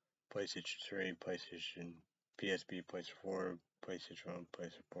 PlayStation 3, PlayStation, PSP, PlayStation 4, PlayStation 1,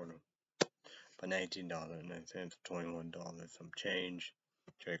 PlayStation Portal. But $19.09, $21 some change.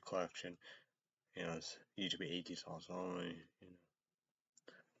 Trade collection. It's YouTube 80 sauce only.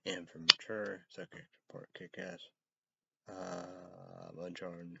 And for mature, second part kick ass.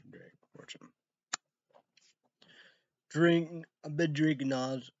 Uncharted Drake Fortune. I've been drinking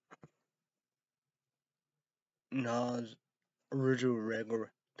Nas original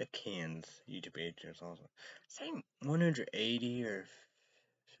regular, the cans, YouTube 80 also. Same 180 or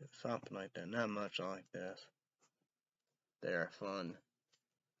something like that. Not much like this. They are fun.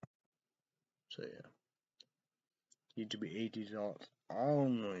 So yeah. YouTube 80s alt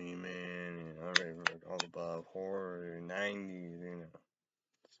only, man. I already read all above. Horror, 90s,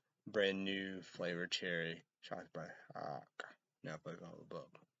 Brand new flavor cherry. Shocked by Hawk. Netflix all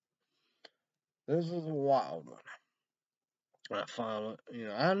above. This is a wild one. I found it,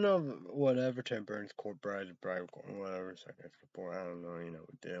 I don't know whatever Tim Burns Court Bride, whatever, second support, I don't know,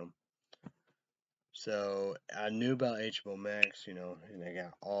 with them. So I knew about HBO Max, and they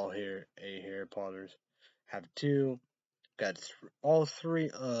got all here, 8 Harry Potters. Have 2. Got all 3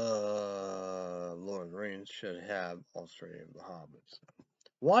 Lord of the Rings. Should have all 3 of the Hobbits.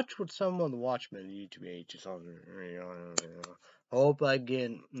 Watch with some of the Watchmen YouTube H. Hope I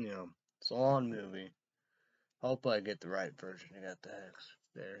get, it's a long movie. Hope I get the right version. I got the hex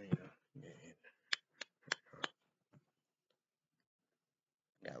there,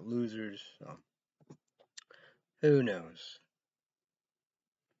 Got losers, so who knows?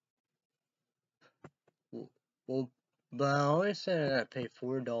 Well, but I always say I pay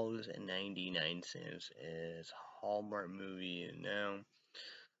 $4.99 is Hallmark movie, and now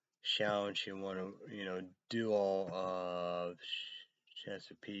she want to, do all of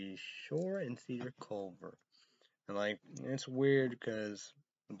Chesapeake Shore and Cedar Culver. And like, it's weird because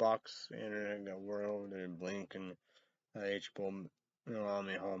the box internet got world and blinking HBO, on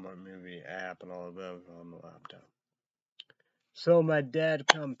the Hallmark movie app and all of those on the laptop. So my dad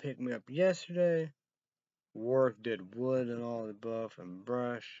come pick me up yesterday. Work, did wood and all the above, and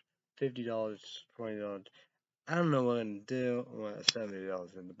brush. $50, $20. I don't know what I'm gonna do. I want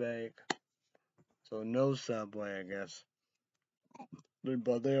 $70 in the bank. So no Subway, I guess.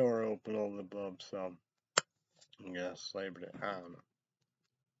 But they are open all the above, so I guess Labor Day. I don't know.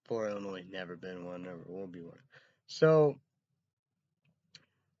 For Illinois, never been one, never will be one. So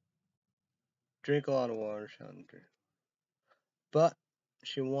drink a lot of water, Sean. But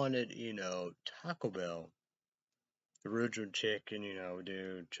she wanted, Taco Bell. The original chicken,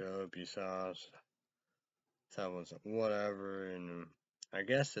 dude, chubby sauce, someone's whatever, and I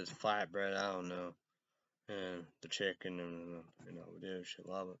guess it's flatbread, I don't know. And the chicken, and dude, she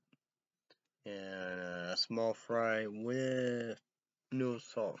love it. And a small fry with no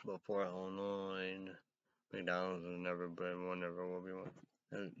salt before Illinois. McDonald's has never been one, never will be one.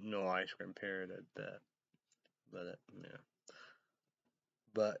 And no ice cream period at that. But yeah.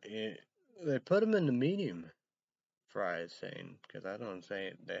 But they put them in the medium fries, saying, because I don't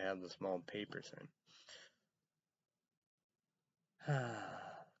say they have the small paper saying.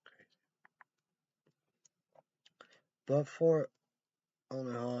 Crazy. But for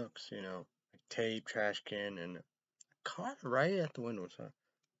only Hawks, tape, trash can, and a car right at the window, so.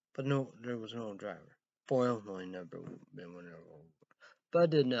 But no, there was no driver. For Illinois, never been one. But I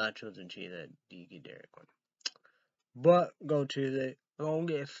did nachos and cheese at Deaky Derrick one. But go Tuesday, gonna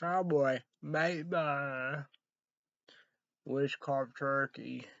get Subway, baby. Wish carb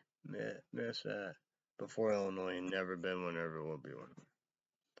turkey. Miss that. Before Illinois, never been one, never will be one.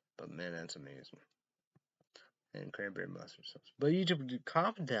 But man, that's amazing. And cranberry mustard sauce. But you just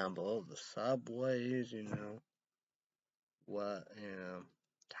comment down below the Subways,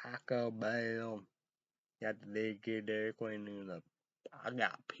 Taco Bell. Got the big kid Dairy Queen, I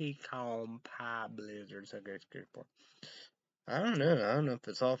got pecan pie blizzards I guess good for. I don't know if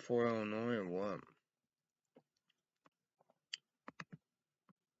it's all for Illinois or what.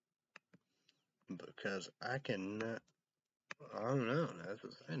 Because I cannot, I don't know, that's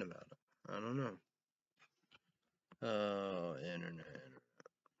what's saying about it. I don't know. Oh, internet.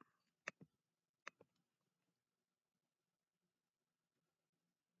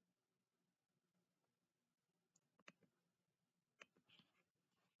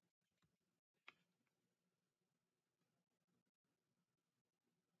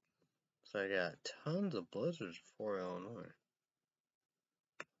 So I got tons of blizzards for Illinois.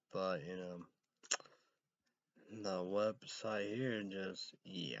 But, the website here just,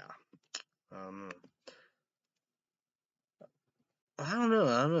 yeah. I don't know.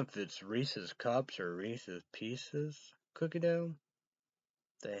 I don't know if it's Reese's Cups or Reese's Pieces cookie dough.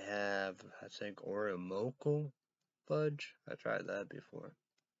 They have, I think, Oreo Mocha fudge. I tried that before.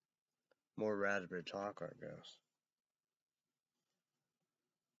 More raspberry chocolate, I guess.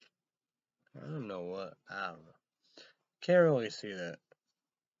 I don't know what. I don't know. Can't really see that.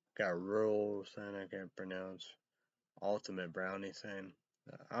 Got rules thing I can't pronounce. Ultimate brownie thing.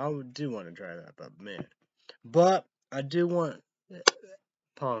 I do want to try that, but man. But I do want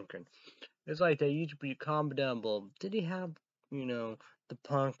pumpkin. It's like they used to be comment down below. Did he have, the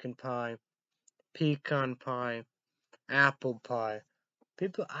pumpkin pie, pecan pie, apple pie?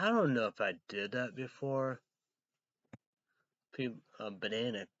 People, I don't know if I did that before. People,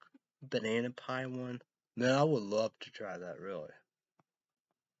 banana pie one. Man, I would love to try that. Really,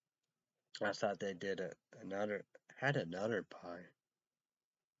 I thought they did it. Had another pie.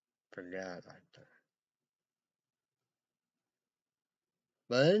 Forgot.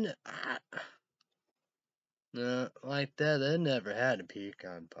 But then, like that, they never had a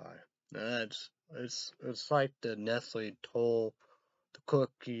pecan pie. It's like the Nestle Toll the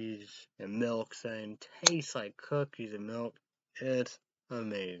cookies and milk saying tastes like cookies and milk. It's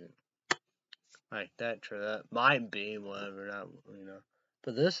amazing. Like that might be whatever that.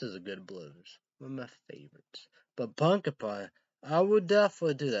 But this is a good blizzard. One of my favorites. But pumpkin pie, I would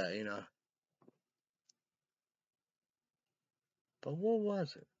definitely do that. But what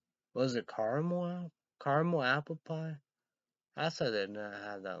was it? Was it caramel apple pie? I said they not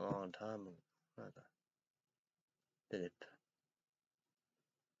had that a long time ago. Did it?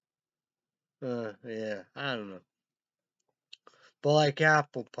 Yeah, I don't know. But like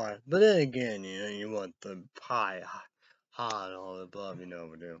apple pie. But then again, you want the pie hot all above, we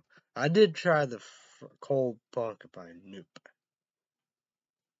do. I did try the cold pumpkin pie. Nope.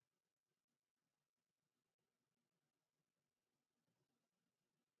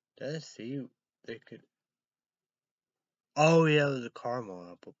 Did I see they could? Oh yeah, it was a caramel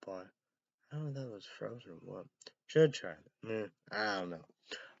apple pie. I don't know if that was frozen or what. Should try it. I don't know.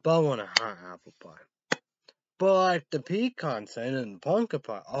 But I want a hot apple pie. But like the pecan thing and the pumpkin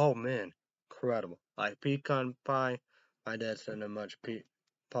pie, oh man, incredible. Like pecan pie, my dad sent him much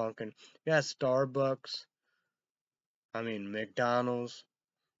pumpkin. Yeah, Starbucks. I mean McDonald's.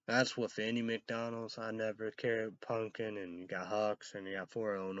 That's with any McDonald's. I never carry pumpkin, and you got Huck's, and you got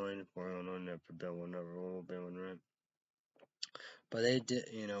 4 Illinois, and 4 Illinois never been one, never will be one, right? But they did,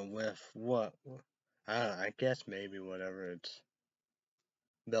 with what? I don't know, I guess maybe whatever it's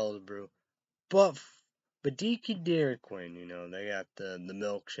Bell's Brew. But DQ Dairy Queen, they got the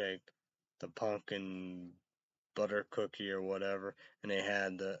milkshake, the pumpkin butter cookie or whatever, and they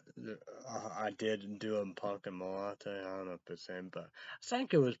had I did do a pumpkin latte. I don't know if it's the same, but I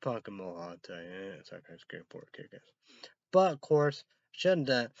think it was pumpkin latte. It's like a skateboard kick ass. But of course, shouldn't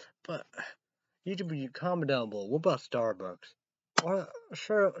that? But you comment down below. What about Starbucks? Or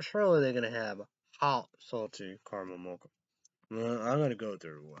surely they're gonna have hot salty caramel mocha. Well, I'm gonna go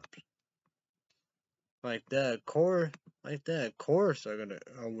through the webs. Of course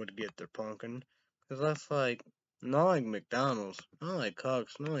I would get their pumpkin. Cause that's like, not like McDonald's, not like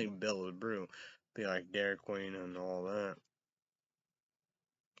Huck's, not like Bella's Brew. Be like Dairy Queen and all that.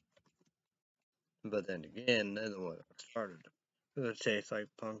 But then again, that's what I started. It tastes like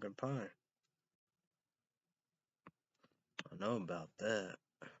pumpkin pie. I know about that.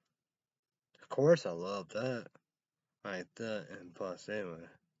 Of course I love that. Like that, and plus anyway,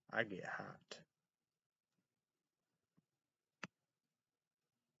 I get hot.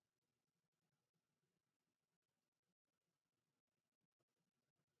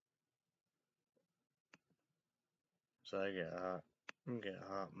 So I get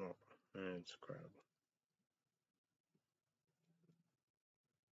hot milk, and it's incredible.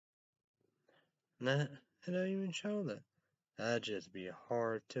 And that, I don't even show that. That'd just be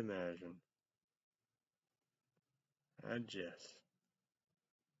hard to imagine. I just.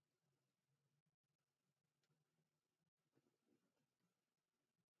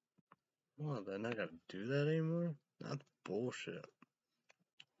 Well, then I gotta do that anymore? That's bullshit.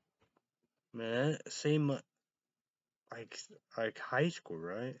 Man, that seemed like high school,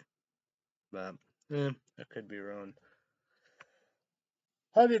 right? But, I could be wrong.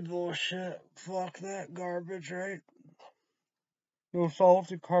 That'd be bullshit. Fuck that garbage, right? No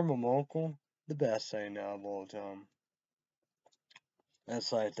salted caramel mocha, the best thing now of all time.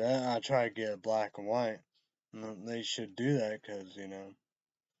 That's like that. I try to get black and white. They should do that because,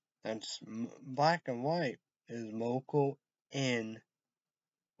 that's black and white is mocha and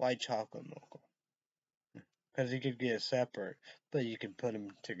white chocolate mocha. Because you could get it separate, but you can put them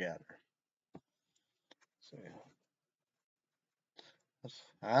together. So, yeah.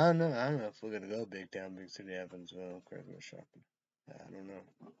 I don't know. I don't know if we're gonna go big town, big city, Evansville, Christmas shopping. I don't know.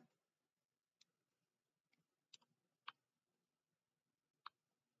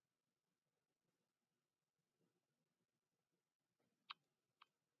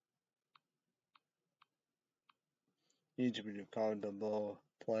 Egypt is college football,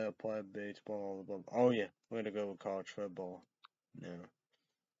 play baseball, all above. Oh yeah, we're gonna go with college football. No.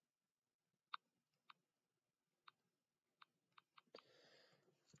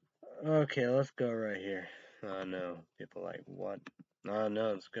 Okay, let's go right here. I know. People like, what? I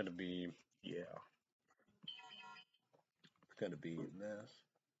know it's gonna be, yeah. It's gonna be a mess.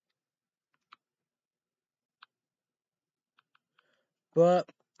 But,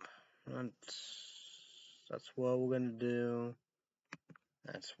 that's what we're gonna do.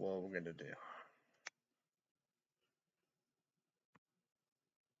 That's what we're gonna do.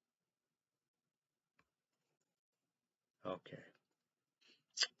 Okay.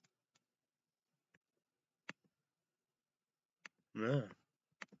 Yeah.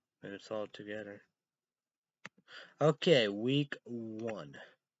 And it's all together. Okay, week 1.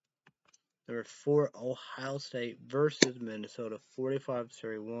 Number 4, Ohio State versus Minnesota,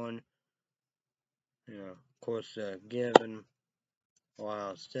 45-31. Of course, given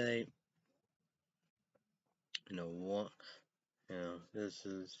Ohio State, what, this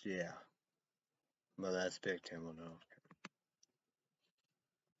is, yeah. But that's Big Ten, no.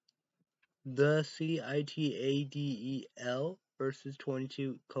 The CITADEL versus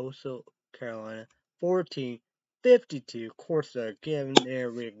 22, Coastal Carolina, 14-52. Of course, given,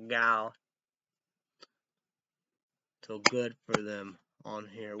 there we go. So good for them on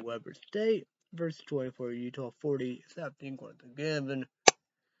here. Weber State versus 24, Utah, 40-17. Given,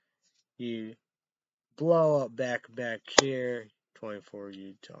 you blow up back here, 24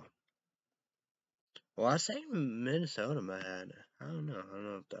 Utah. Well, I say Minnesota might have. I don't know. I don't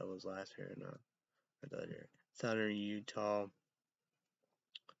know if that was last year or not. I thought here. Southern Utah.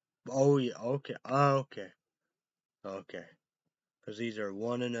 Oh yeah. Okay. Okay. Okay. Because these are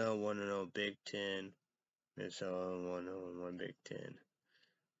 1-0, 1-0 Big Ten. Minnesota 1-0 1 Big Ten.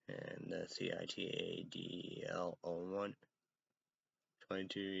 And the CITADL 1.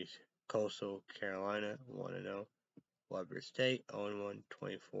 22 Coastal Carolina 1-0. Weber State 0-1.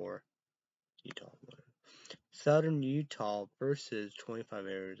 24 Utah 1. Southern Utah versus 25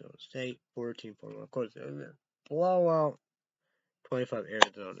 Arizona State, 14-41. Of course, blowout. 25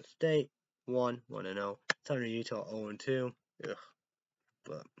 Arizona State, 1-0. Southern Utah 0-2. Ugh,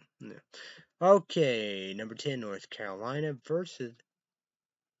 but yeah. Okay, number 10, North Carolina versus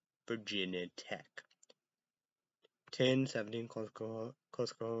Virginia Tech. 10-17, close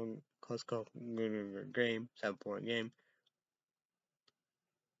game, 7-point game.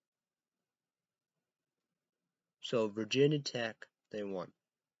 So Virginia Tech, they won.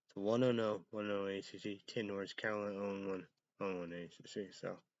 So 1-0, 1-0 ACC, 10 North Carolina 0-1, 0-1 ACC.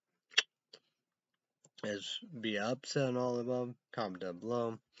 So as be upset and all above, comment down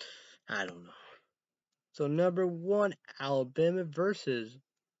below. I don't know. So number 1, Alabama versus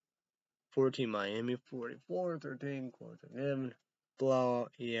 14 Miami, 44-13, close again.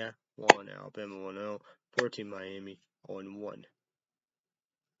 Blowout, yeah. 1 Alabama 1-0, 14 Miami 0-1.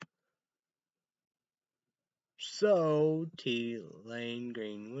 So Tulane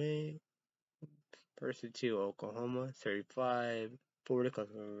Greenway versus 2 Oklahoma, 35-40,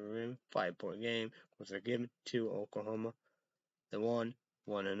 5-point game. Was a given to Oklahoma. The 1-0.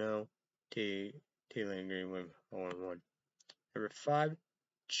 Tulane Greenway 0-1. Number 5,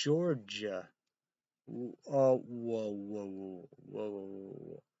 Georgia. Whoa.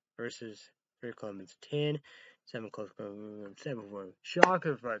 Versus Fair Clemens 10. 7 close, 7-4.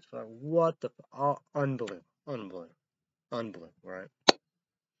 Shocker fights. What the? Unbelievable. Unbelievable, right?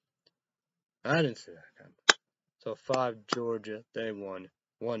 I didn't see that coming. So 5 Georgia, they won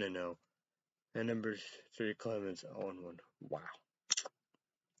 1-0. And number 3 Clemens 0-1. Wow.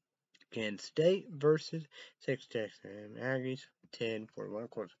 Kansas State versus 6 Texas A&M Aggies 10-41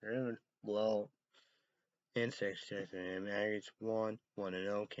 close blow. And 6 Texas A&M Aggies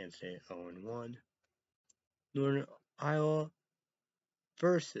 1-0. Kansas State 0-1. Northern Iowa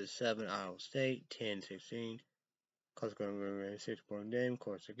versus 7 Iowa State 10-16. Close going 6-point game.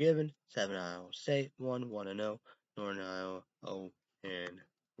 Course are given. 7 Iowa State 1-0. Northern Iowa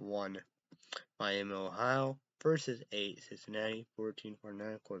 0-1. Miami, Ohio versus 8 Cincinnati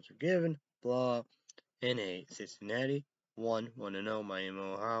 14-49. Course are given. Blowout. And 8 Cincinnati 1-0. Miami,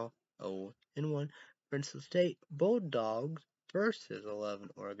 Ohio 0-1. Princeton State Bulldogs versus 11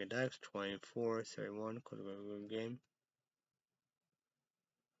 Oregon Ducks 24-31. Close game.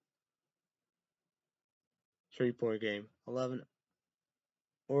 3-point game. 11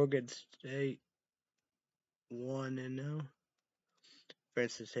 Oregon State 1-0.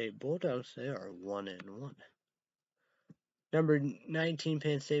 Princeton State Bulldogs, they are 1-1. Number 19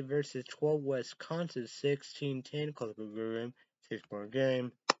 Penn State versus 12 Wisconsin 16-10. Close game. 6-point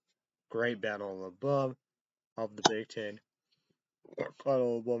game. Great battle above of the Big Ten.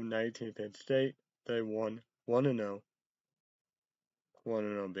 Battle above 19 Penn State. They won 1-0.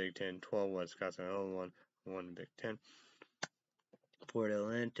 1-0 Big Ten. 12 Wisconsin 0-1. 1 Big Ten. Florida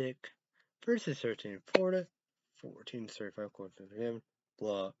Atlantic versus 13 Florida. 14-35 close game.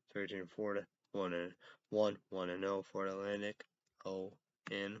 Blowout 13 Florida. 1-1. 1-0 Florida Atlantic.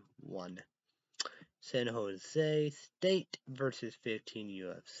 0-1. San Jose State versus 15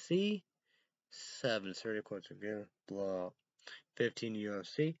 UFC. 7-30 close game. Blowout 15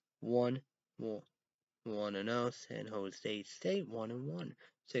 UFC. 1-0. San Jose State 1-1.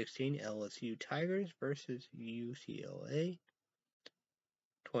 16 LSU Tigers versus UCLA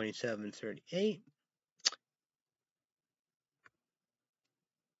 27-38.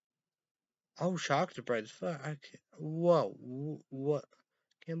 Oh, shock surprise! Fuck! Whoa! What?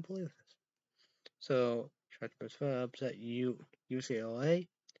 Can't believe this. So shock surprise upset UCLA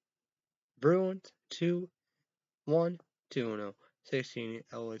Bruins 2-1, 2-0. 16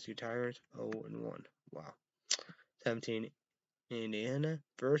 LSU Tigers 0-1. Wow. 17 Indiana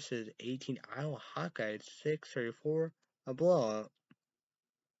versus 18 Iowa Hawkeyes 6-34. A blowout.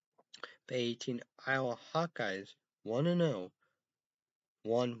 18 Iowa Hawkeyes 1-0.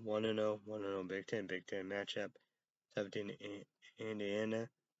 1-0. Big Ten matchup. 17 Indiana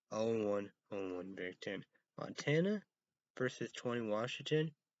 0-1. Big Ten. Montana versus 20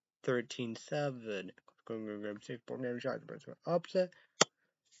 Washington 13-7. 6-point game shots. Upset.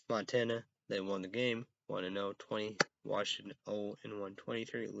 Montana, they won the game 1-0. 20 Washington 0-1.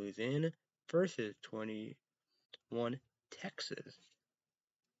 23 Louisiana versus 21 Texas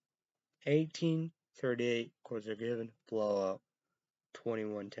 18-38. Course are given. Blowout.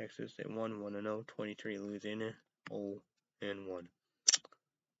 21 Texas, they won 1-0. 23 Louisiana 0-1.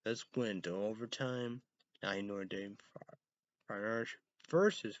 Let's win to overtime. 9 Notre Dame Fire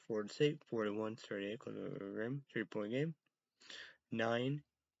versus Florida State 41-38. 3-point game. 9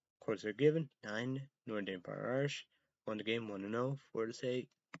 courts are given. 9 Notre Dame Fire won the game 1-0. Florida State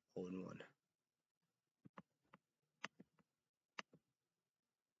 0-1.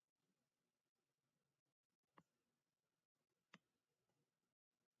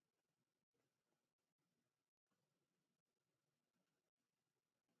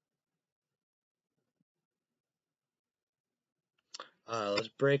 Let's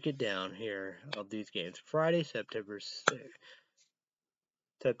break it down here of these games. Friday, September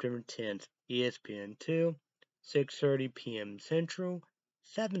 10th, ESPN 2, 6:30 p.m. Central,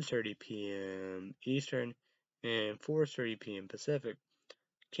 7:30 p.m. Eastern, and 4:30 p.m. Pacific.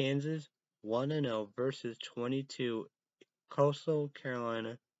 Kansas 1-0 versus 22 Coastal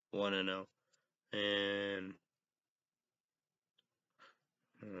Carolina 1-0. And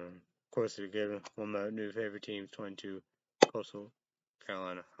of course, they're given one of my new favorite teams, 22 Coastal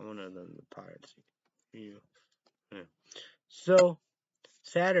Carolina. I want to know the Pirates. Yeah. So,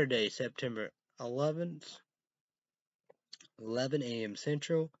 Saturday, September 11th, 11 a.m.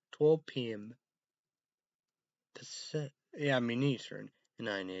 Central, 12 p.m. Pacific. Eastern,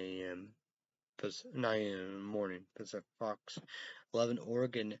 9 a.m. 9 a.m. morning Pacific Fox. 11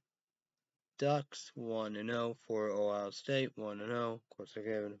 Oregon Ducks 1-0 for Ohio State 1-0. Of course, they're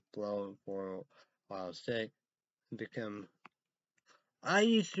given blown for Ohio State. I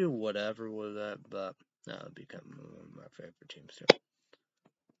used to do whatever with that, but now it become one of my favorite teams too.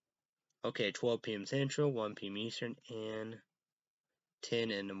 Okay, 12 p.m. Central, 1 p.m. Eastern, and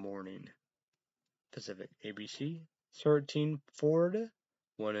 10 in the morning Pacific. ABC, 13 Florida,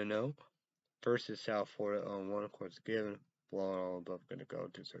 1-0 versus South Florida on 1, of course, given. Below all above, going to go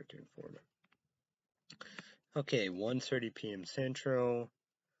to 13 Florida. Okay, 1:30 p.m. Central,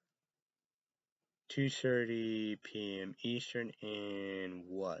 2:30 p.m. Eastern, and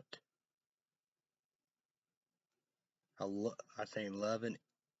what? I think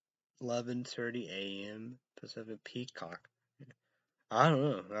 11:30 a.m. Pacific. Peacock. I don't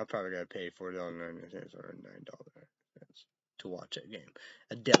know. I probably gotta pay $4.99 or $9 to watch that game.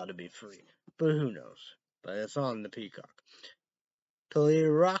 I doubt it'd be free, but who knows? But it's on the Peacock. Toledo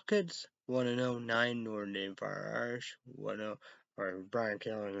Rockets 1-0, 9 Northern Dame Fire Irish 1-0. Or Brian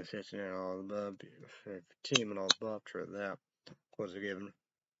Kelly assistant and all above, team and all above for that. Of course, they're given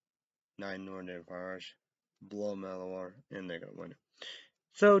 9 Northern Dame Fire Irish, blow them out of the water, and they're gonna win it.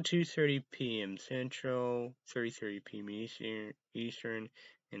 So 2:30 p.m. Central, 3:30 p.m. Eastern,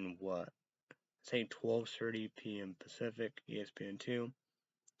 and what? Say 12:30 p.m. Pacific, ESPN2.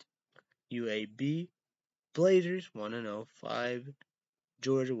 UAB Blazers 1-0, 5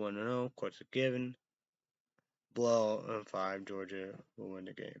 Georgia 1-0. Of course, a given. Blow on 5 Georgia will win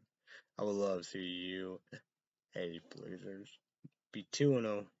the game. I would love to see UAB Blazers be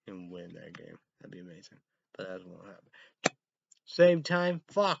 2-0 and win that game. That'd be amazing. But that won't happen. Same time,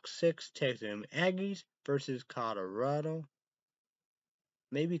 Fox 6 Texas Aggies versus Colorado.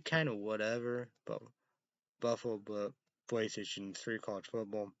 Maybe kind of whatever, but Buffalo, but PlayStation 3 college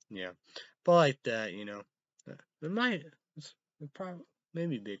football, yeah. But like that, you know, it's probably,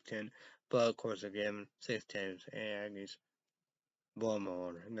 maybe Big Ten, but of course, again, 6 teams, Aggies, blow them all,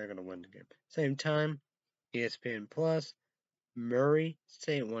 and they're going to win the game. Same time, ESPN Plus, Murray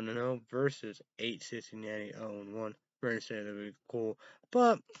State 1-0 versus 8 Cincinnati 0-1. Murray State would be cool,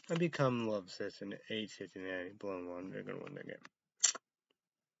 but I become love Cincinnati, 8 Cincinnati, blow them on, they're going to win the game.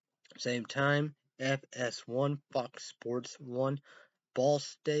 Same time, FS1, Fox Sports 1, Ball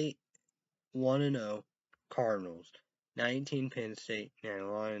State 1-0, Cardinals 19 Penn State, 9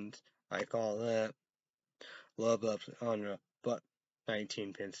 Lions. I call that love ups on the but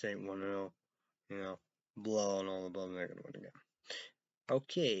 19 Penn State 1-0, you know, blowing all above them, they're gonna win again.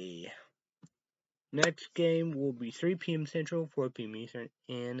 Okay. Next game will be 3 p.m. Central, 4 p.m. Eastern,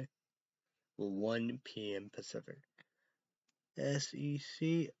 and 1 p.m. Pacific. SEC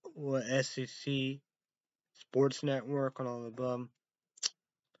Sports Network and all above.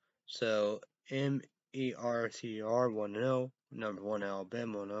 So MERCR 1-0, number 1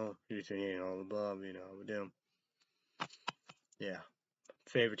 Alabama 1-0, Houston all above, you know, with them. Yeah,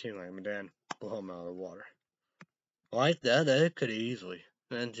 favorite team like my dad, blow them out of the water. Like that, they could easily,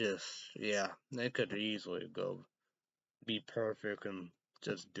 and just, yeah, they could easily go be perfect and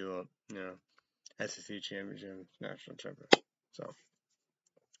just do it, you know, SEC championship, national championship. So,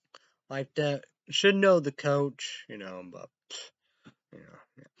 like that, should know the coach, you know, but, you know,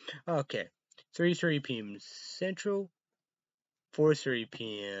 yeah. Okay, 3:30 p.m. Central, 4:30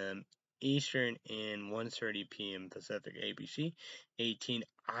 p.m. Eastern, and 1:30 p.m. Pacific. ABC 18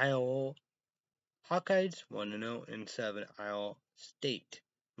 Iowa Hawkeyes 1-0 and 7 Iowa State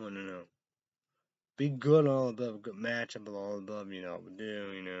 1-0. Be good all above, good matchup all above, you know what we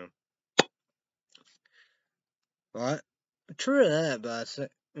do, you know. What? True that, but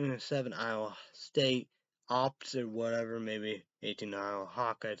 7 Iowa State opposite whatever, maybe 18 Iowa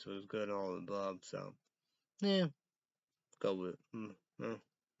Hawkeyes was good all above, so yeah, go with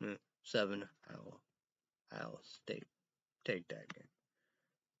 7 Iowa State. Take that game.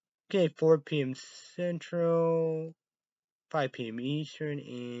 Okay, 4 p.m. Central, 5 p.m. Eastern,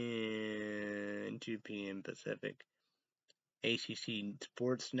 and 2 p.m. Pacific. ACC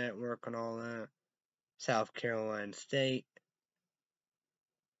Sports Network and all that. South Carolina State,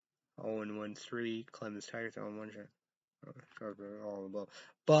 0-1-3. Clemson Tigers, 0-1. All above.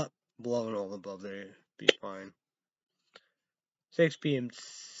 But blowing all above, they'd be fine. 6 p.m.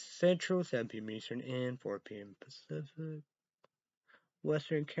 Central, 7 p.m. Eastern, and 4 p.m. Pacific.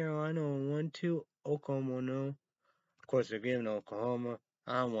 Western Carolina 0-1-2. Oklahoma 0. Of course, they're giving Oklahoma.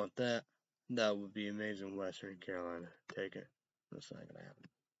 I don't want that. That would be amazing. Western Carolina. Take it. That's not going to happen.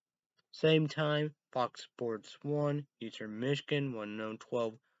 Same time, Fox Sports 1. Eastern Michigan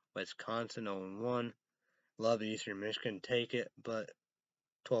 1-0-12. Wisconsin 0-1. Love Eastern Michigan. Take it. But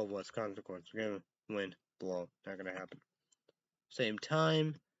 12 Wisconsin, of course, they're going to win. Blow. Not going to happen. Same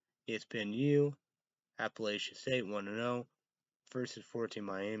time, ESPNU. Appalachian State 1-0 versus 14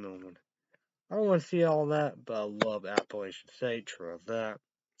 Miami 1. I don't want to see all that, but I love Appalachian State. True of that.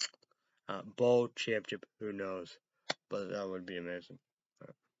 Bowl championship, who knows? But that would be amazing.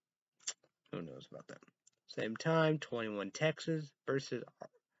 Who knows about that? Same time, 21 Texas versus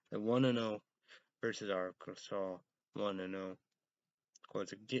the 1-0 versus Arkansas 1-0. Of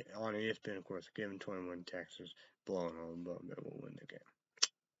course, on ESPN, of course, given 21 Texas blowing on above, that will win the game.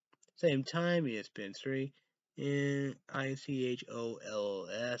 Same time, ESPN 3 in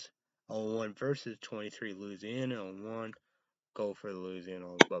ICHOLS 01 versus 23 Louisiana 01. Go for the Louisiana.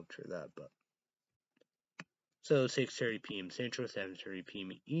 I'll love to that, but so 6:30 p.m. Central, 7:30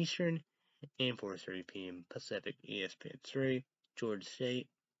 p.m. Eastern, and 4:30 p.m. Pacific. ESPN 3, Georgia State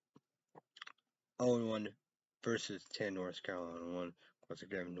 0-1 versus 10 North Carolina 1. Once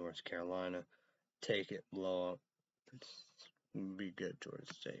again, North Carolina take it, blow up. Be good,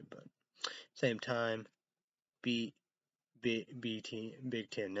 Georgia State, but same time, Big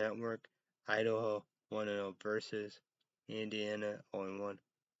Ten Network, Idaho 1-0 versus Indiana 0-1.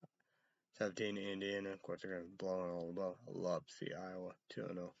 17 Indiana, of course they're gonna blow it all above. I love to see Iowa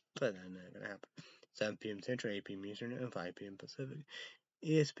 2-0, but that's not gonna happen. 7 p.m. Central, 8 p.m. Eastern, and 5 p.m. Pacific.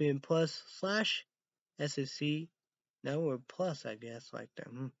 ESPN Plus / SEC Network Plus, I guess, like that.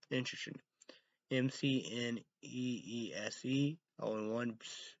 Interesting. MCNEESE 0-1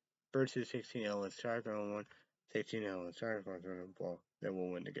 versus 16 LS Tiger 0-1. 16 LS Tiger they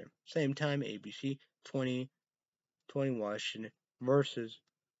will win the game. Same time, ABC 20 Washington versus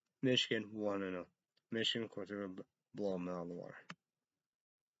Michigan 1-0. Michigan, of course, they're going to blow them out of the water.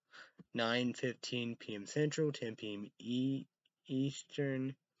 9:15 p.m. Central, 10 p.m.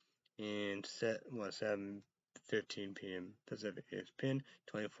 Eastern, and 7:15 p.m. Pacific. ESPN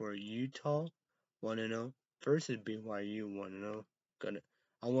 24 Utah 1-0 versus BYU 1-0.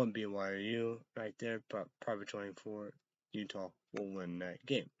 I want BYU right there, but probably 24 Utah will win that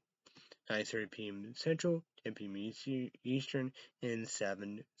game. 9:30 p.m. Central, 10 p.m. Eastern, and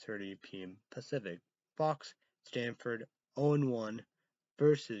 7:30 p.m. Pacific. Fox, Stanford 0-1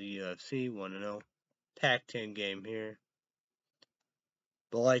 versus UFC 1-0. Pac-10 game here.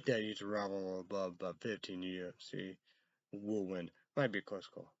 But like that, you should rival above about 15 UFC will win. Might be a close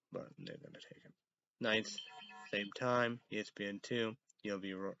call, but they're going to take it. 9th, same time, ESPN 2. You'll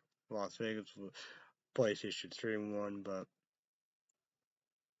be Las Vegas PlayStation 3-1, but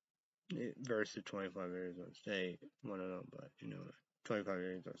versus 25 Arizona State. 1-0, but 25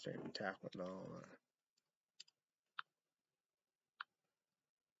 Arizona State and tackling all that.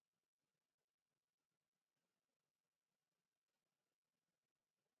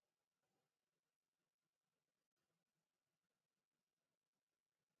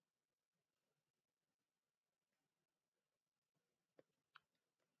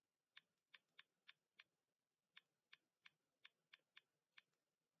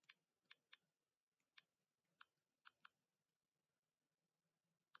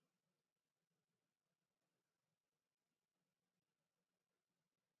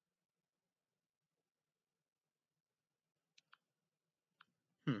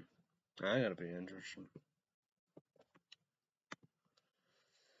 I gotta be interesting.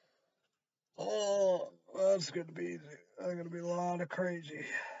 Oh, that's gonna be easy. That's gonna be a lot of crazy.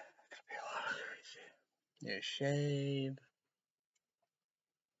 Gonna be a lot of crazy. Yeah, shave.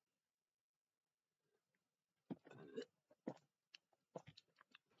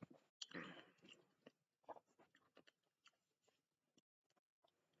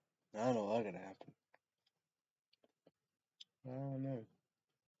 I don't know what's gonna happen. I don't know.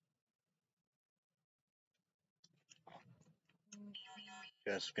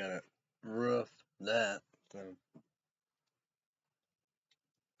 Just gotta roof that. So.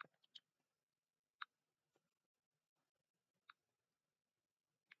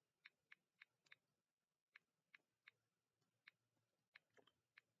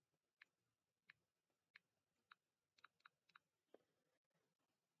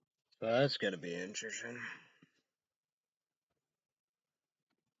 So that's gonna be interesting.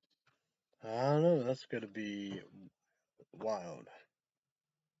 I don't know. That's gonna be wild.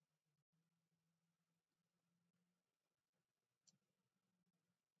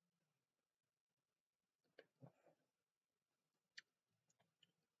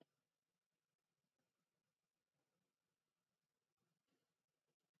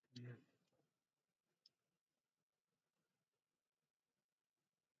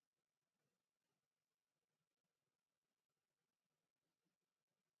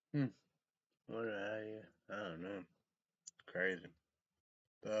 What are you? I don't know. Crazy.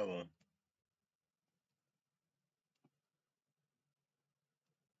 That one.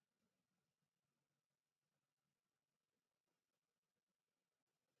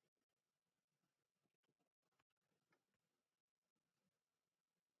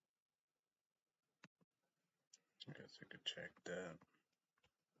 I guess I could check that.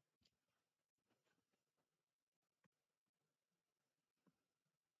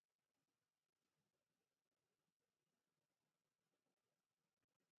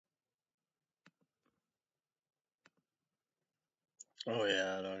 Oh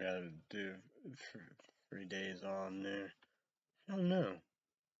yeah, I don't gotta do 3 days on there. I don't know.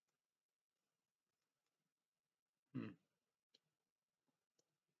 Hmm.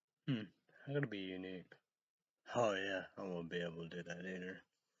 Hmm. I gotta be unique. Oh yeah, I won't be able to do that either.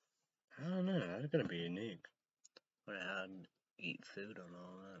 I don't know. That's gonna be unique. Like how to eat food and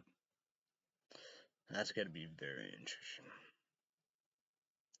all that. That's gonna be very interesting.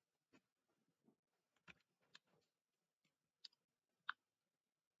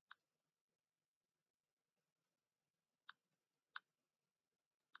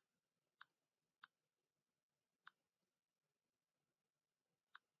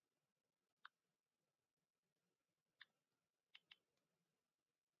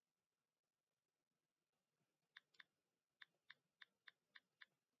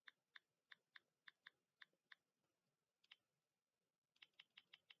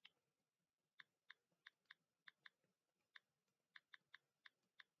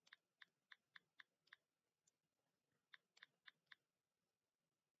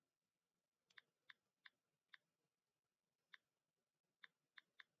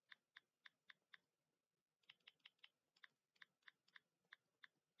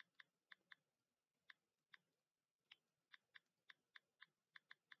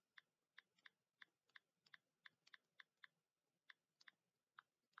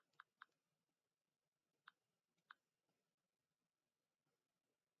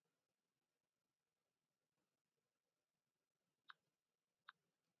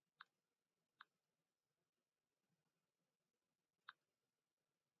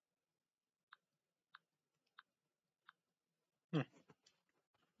 Hmm.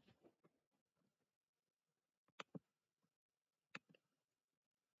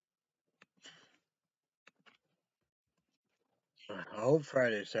 I hope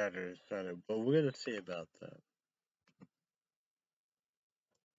Friday, Saturday, Sunday, but we're gonna see about that.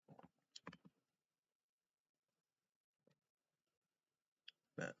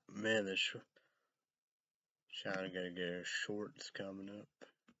 But man, the China gotta get her shorts coming up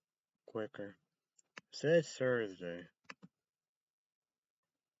quicker. Today's Thursday.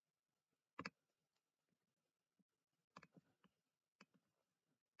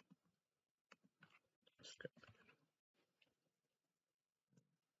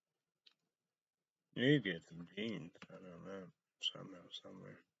 You get some jeans. I don't know. Somehow,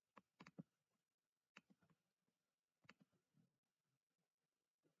 somewhere.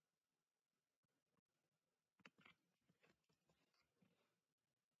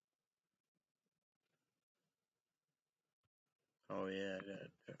 Oh yeah, I gotta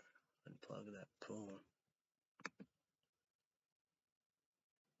unplug that pool.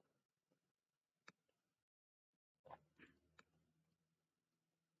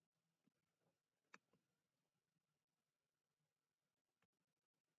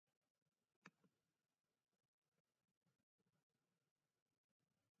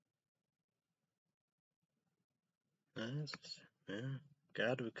 That's yeah.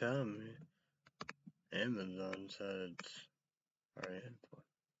 Gotta come. Amazon said it's alright. Is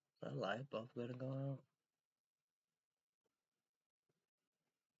that light bulb gonna go out?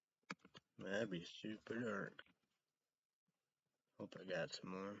 That'd be super dark. Hope I got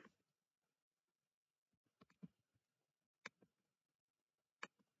some more.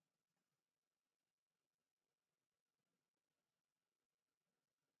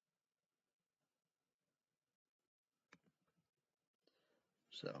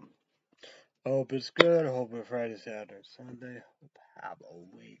 So, hope it's good. Hope it's Friday, Saturday, Sunday. Hope have a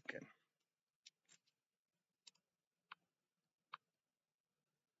weekend.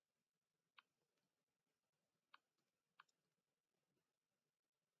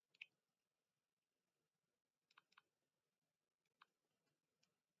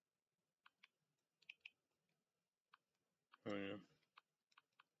 Oh yeah.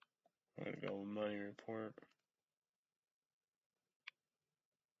 I'm gonna go with money report.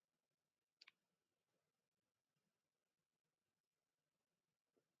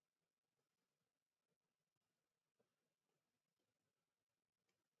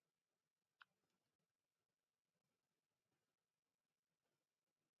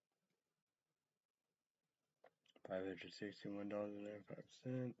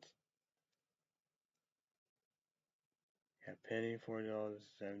 $561.95. Got penny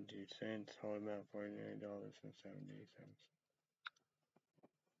 $4.72. Whole amount $49.70.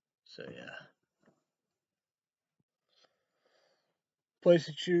 So yeah. Place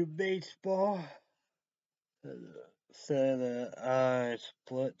to shoot baseball. So the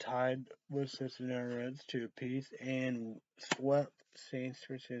split tied with Cincinnati Reds 2 apiece and swept Saints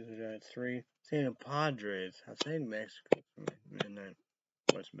for Cincinnati 3. Saying Padres. I'm saying Mexico. Midnight,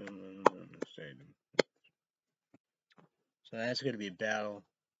 West Midland Stadium. So that's going to be a battle.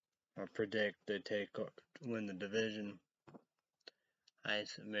 I predict they win the division.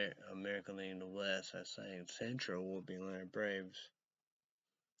 American League in the West. I think Central will be Atlanta Braves.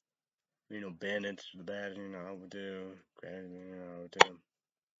 Bandits the batting. I would do. I would do.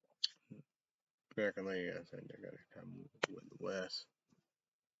 American League. I think they're going to come win the West.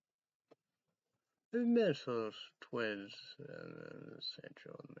 The Minnesota Twins in the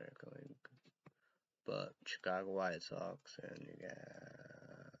Central American League. But Chicago White Sox and you got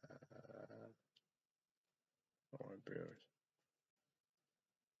Brewers.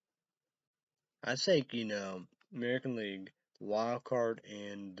 I think, American League, wild card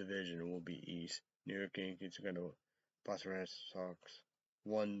and division will be East. New York Yankees are going to Boston Red Sox.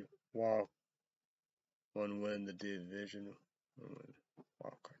 One win the division, one win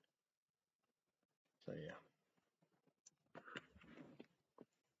wild card. So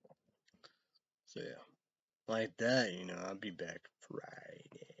yeah. Like that, I'll be back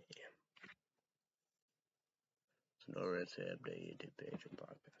Friday. So no rest update YouTube page and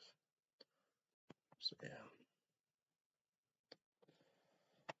podcast. So yeah.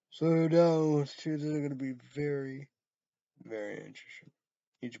 So those Tuesdays are going to be very, very interesting.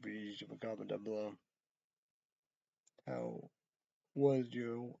 Each of you leave a comment down below. How was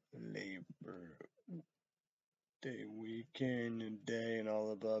your Labor Day weekend and day and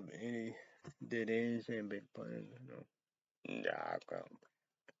all above? Did anything big plans? No. Nah,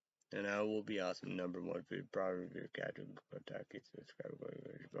 and I will be awesome. Number one food, probably review, catching, Kentucky, subscribe,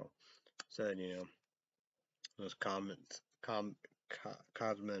 go. So, those comments,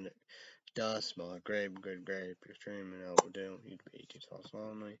 cosmetic, dust, small, grape, good grape, extreme, and I will do. You'd be 18 sauce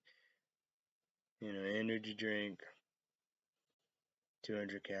only. Energy drink,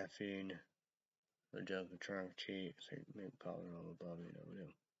 200 caffeine, a jug of trunk cheat, so maybe powder all above, we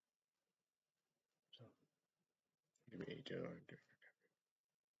do. So, you'd be 18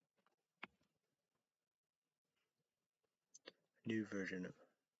 new version of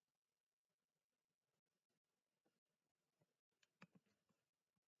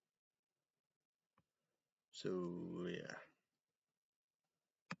so yeah.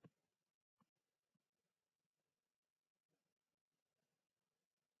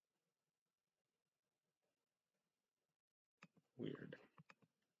 Weird.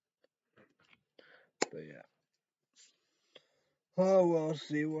 But yeah. Oh well,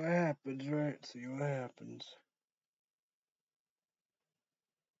 see what happens, right? See what happens.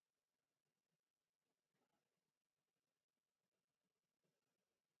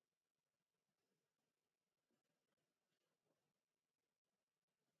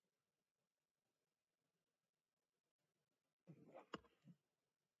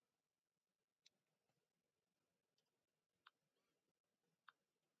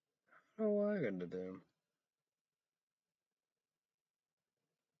 What am I gonna do?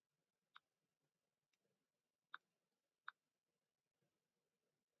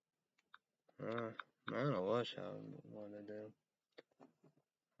 I don't know what I want to do.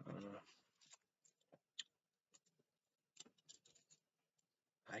 I don't know.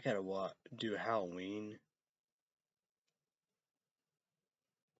 I gotta do Halloween.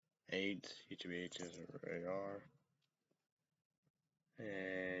 8, each is a radar.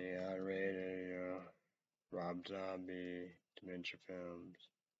 And yeah, I rated, Rob Zombie, Dementia Films.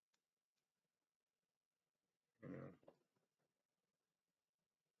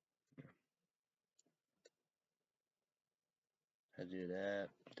 I do that.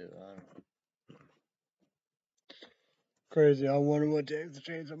 Crazy. I wonder what James the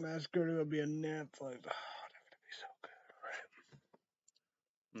Chainsaw Massacre is gonna be on Netflix. Oh, that's gonna be so good, right?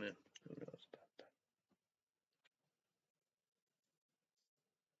 Yeah, who knows about that?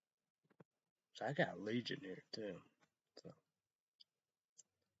 So I got Legion here too. So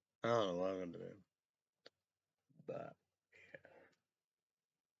I don't know what I'm gonna do, but yeah.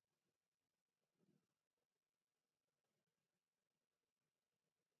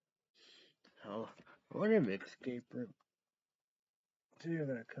 I wonder if Escape Room 2 are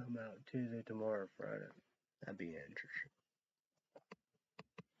gonna come out Tuesday, tomorrow, Friday. That'd be interesting.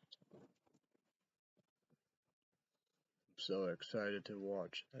 I'm so excited to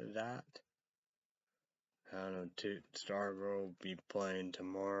watch that. I don't know, Stargirl will be playing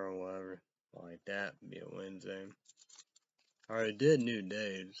tomorrow, whatever. Like that, be a Wednesday. I already did New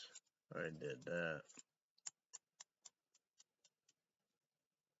Days. I already did that.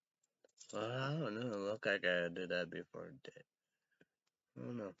 Well, I don't know. Look like I did that before. I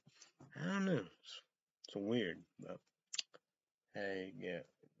don't know. It's weird, but hey, get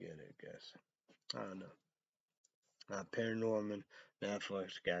it, guess. I don't know. Paranorman.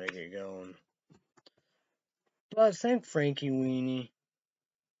 Netflix gotta get going. But thank Frankie Weenie.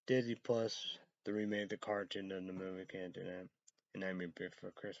 Disney Plus, the remake, the cartoon, and the movie can't do that. And I mean, Big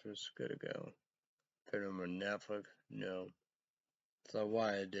for Christmas, good to go. Paranorman Netflix, no. So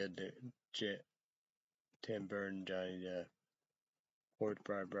why I did the Tim Burton, Johnny Depp, Horse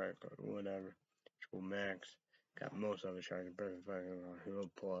Bride, whatever. HBO Max, got most of it charging perfect fucking on Hulu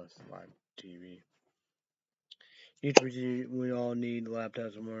Plus, live TV. YouTube, we all need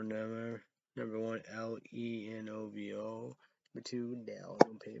laptops more than ever. Number one, Lenovo. Number two, Dell,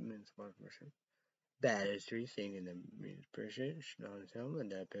 no payment sponsorship. Bad history, thinking the means appreciate, should not tell,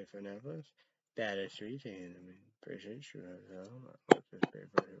 and that pay for Netflix. Bad history, thinking the means appreciate, should not tell, let's just pay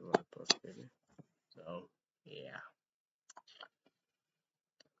for Hulu Plus, baby. So, yeah.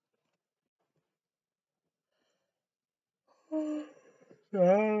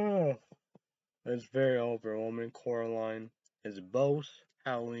 Ah, it's very overwhelming. Coraline is both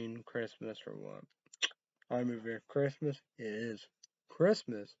Halloween, Christmas, or what? I'm moving Christmas. It is.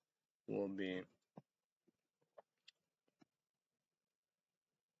 Christmas will be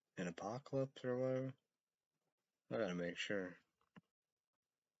an apocalypse or whatever. I gotta make sure.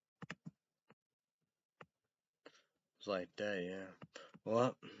 It's like that, yeah.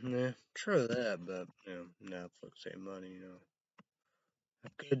 Well, yeah, true that, but Netflix ain't money, I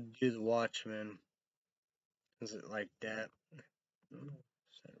could do The Watchmen. Is it like that?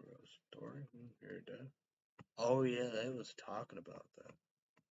 Is that a real story? Heard that. Oh yeah, they was talking about that.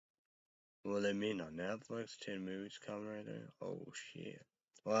 What they mean on Netflix? 10 movies coming right there. Oh shit.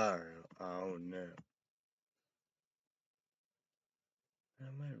 Well, I don't know. I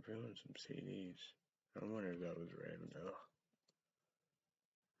might ruin some CDs. I wonder if that was random though.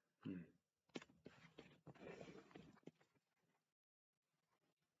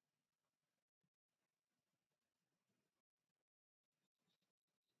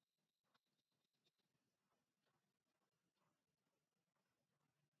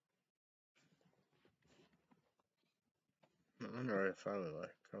 I wonder if I would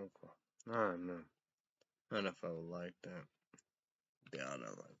like Coco. I don't know. I don't know if I would like that. Yeah, I don't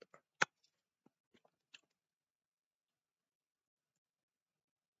like that.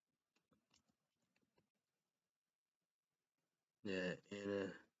 Yeah, in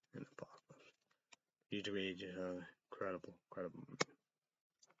a apocalypse. YouTube Ages, incredible, incredible.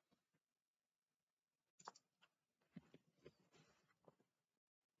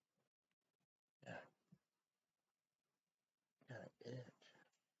 Yeah, got an itch.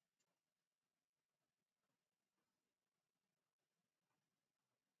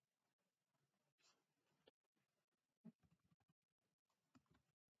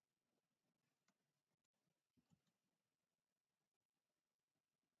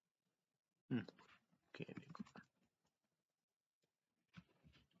 Candy corn.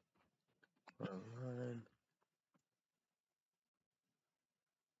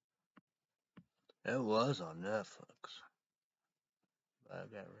 It was on Netflix. But I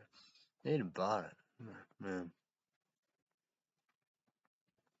got rid. They didn't bought it. Man,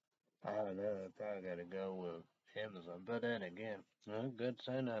 I don't know. I probably got to go with Amazon. But then again, good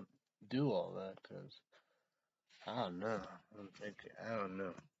thing I do all that because I don't know. I don't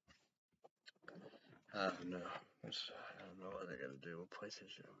know. I don't know. I don't know what they're gonna do with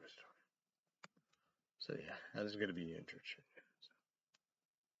PlayStation. So yeah, that is gonna be interesting.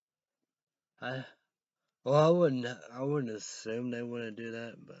 I well, I wouldn't assume they wouldn't do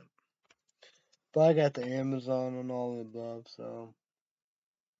that, but I got the Amazon and all the above, so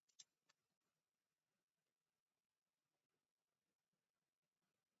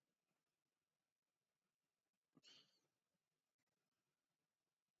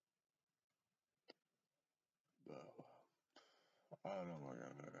but I don't know what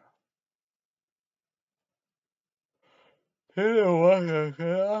I'm gonna. You know what? I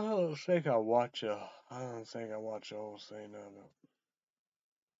don't think I watch a. I don't think I watch the whole thing of it.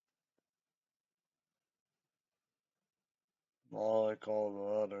 All like all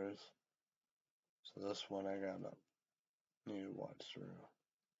the others. So this one I gotta need to watch through.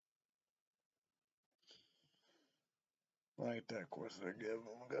 Like that course they give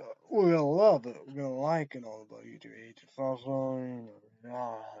them. We're gonna love it. We're gonna like it all about YouTube Agents. Also,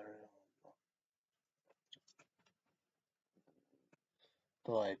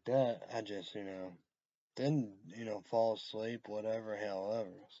 but like that, I just then fall asleep, whatever,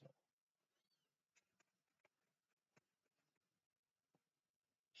 however.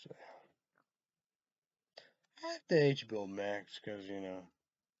 So I have the HBO Max because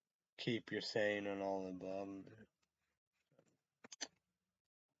keep your sane and all the above.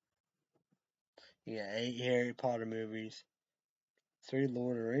 You got 8 Harry Potter movies, 3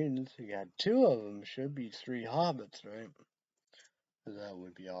 Lord of the Rings. You got 2 of them should be 3 Hobbits, right? That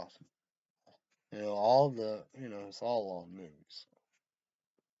would be awesome. All the, it's all long movies.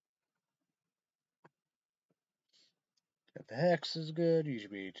 If the Hex is good,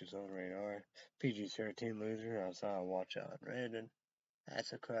 UGBH is on radar. PG-13 loser, I saw Watch Out Rated.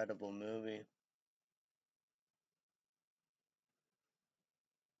 That's a credible movie.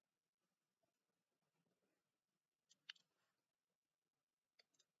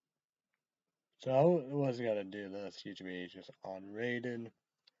 So I wasn't gonna do this. UGBH is unrated.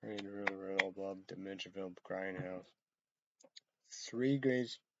 Rated real above Dementia Film Grindhouse. 3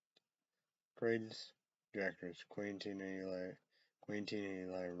 greatest directors. Quentin and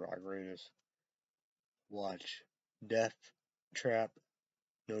Eli Rodriguez. Watch Death Trap,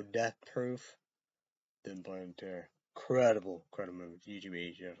 No Death Proof, then Planet Terror. Credible movie.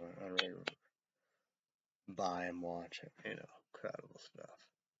 UGBH is unrated. Buy and watch it. Incredible stuff.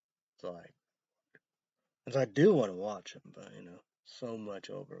 It's like, cause I do want to watch them, but so much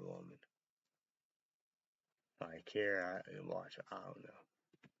overwhelming. Like here, I watch. I don't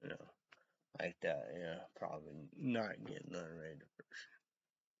know. Like that. Probably not getting unrated version.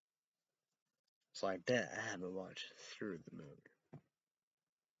 It's like that. I haven't watched through the movie.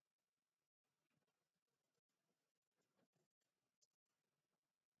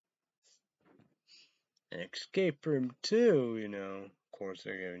 Escape Room 2, of course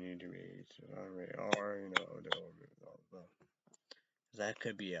they're giving you to unrated R, that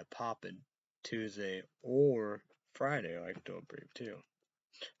could be a poppin' Tuesday or Friday, like Don't Breathe 2.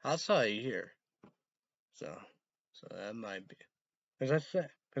 I saw it here, so that might be, because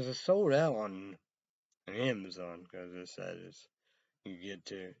it's sold out on Amazon, because it says you get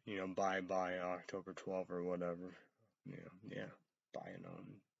to, buy by October 12th or whatever, buy it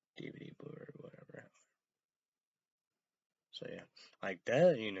on DVD, Blu-ray, whatever. So yeah, like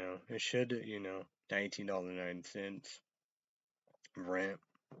that, it should, $19.09 rent.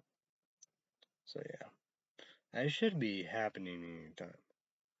 So yeah, that should be happening anytime.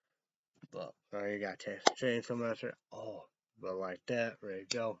 But you got Texas Chainsaw Massacre. Oh, but like that, ready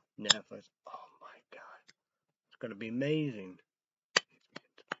to go. Netflix. Oh my god, it's gonna be amazing.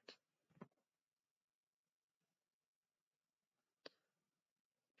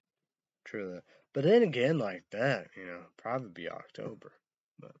 True that. But then again, like that, probably be October.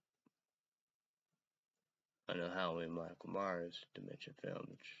 But I know Halloween, Michael Myers, Dementia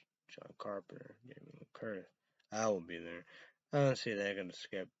Films, John Carpenter, Jamie Lee Curtis. I will be there. I don't see they're gonna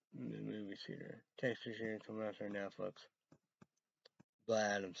skip the movie theater. Texas Chainsaw Massacre, Netflix. By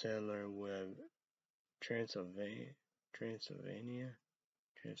Adam Sandler with Transylvania, Transylvania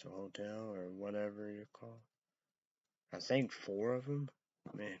Hotel, or whatever you call it. I think 4 of them.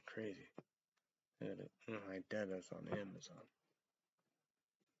 Man, crazy. Like that is on Amazon.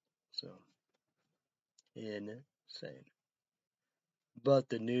 So, insane. But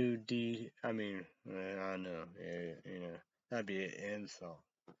the new I know, that'd be an insult.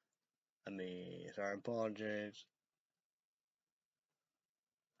 Sorry, apologize.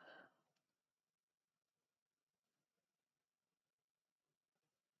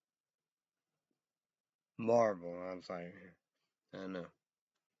 Marvel, I was like, I know.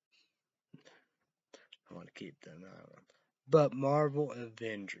 I want to keep them out. But Marvel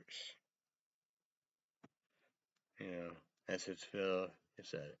Avengers, that's its feel.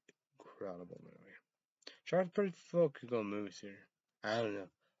 It's an incredible movie. Charles pretty focused on movies here. I don't know.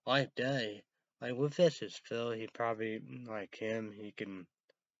 Like that, like with this his Phil, he probably like him. He can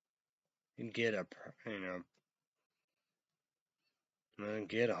get a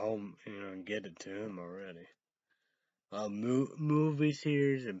get a home, get it to him already. Movies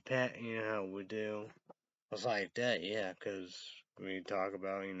here and Pat, how we do. It's like that, yeah, because we talk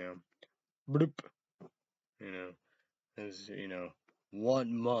about, bloop, is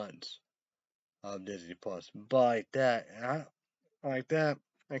 1 month of Disney Plus. But like that,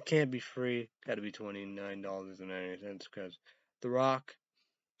 it can't be free. Got to be $29.90 because The Rock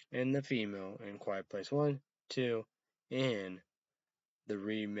and the female in Quiet Place 1, 2, and the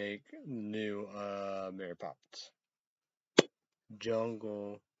remake new Mary Poppins.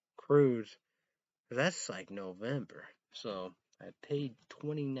 Jungle Cruise. That's like November. So I paid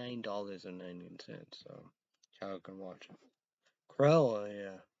 $29.90. So y'all can watch it. Cruella,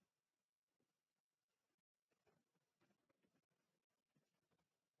 yeah.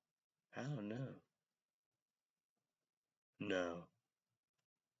 I don't know. No.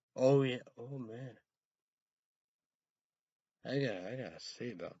 Oh yeah. Oh man. I gotta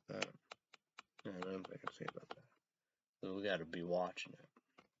see about that. I don't think I see about that. So we gotta be watching it.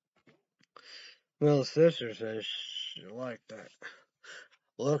 Well, sister says she liked that.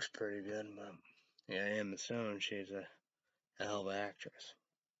 Looks pretty good, but yeah, Emma Stone, she's a hell of an actress.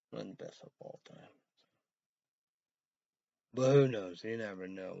 One of the best of all time. But who knows? You never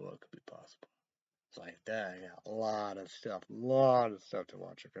know what could be possible. It's like that. I got a lot of stuff to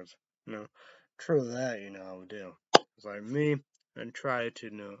watch. Because, true that, I would do. It's like me, and try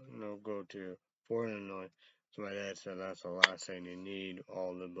to, go to Fort Illinois. So my dad said that's the last thing you need,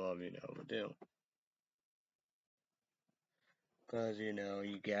 all the above, would do. Because,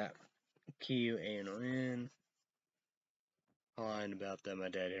 you got QAnon line about that. My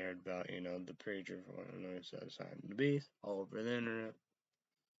dad heard about, the preacher for Illinois said sign the beast all over the internet.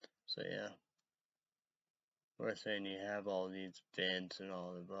 So, yeah. We're saying you have all these events and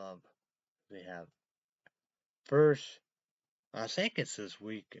all the above. We have first, I think it's this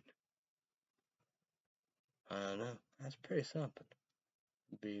weekend. I don't know. That's pretty something.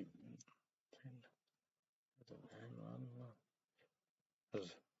 Be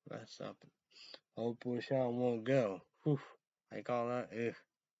that's something. Hopefully, Sean won't go. Whew. I call that. Ugh.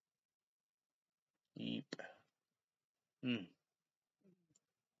 Yeep.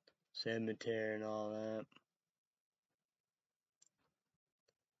 Cemetery and all that.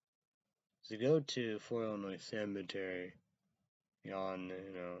 So go to Fort Illinois Cemetery on,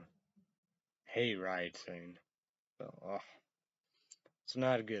 hayride thing. So, it's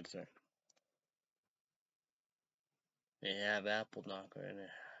not a good thing. They have apple knocker and a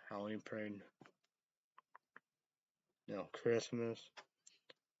Halloween parade. Christmas.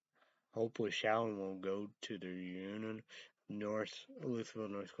 Hopefully, Shallon won't go to the reunion. Louisville,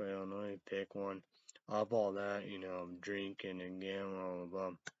 North Carolina, Illinois. Pick one. Of all that, drinking and gambling, all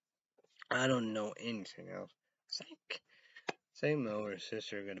above. I don't know anything else. Same older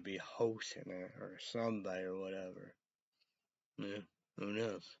sister are gonna be hosting it or somebody or whatever. Yeah, who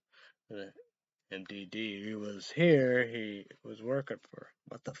knows? MDD, he was here. He was working for.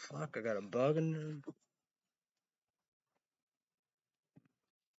 What the fuck? I got a bug in him.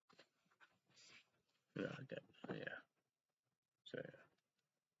 No, yeah. So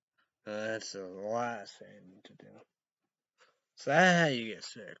yeah, that's the last thing to do. So that's how you get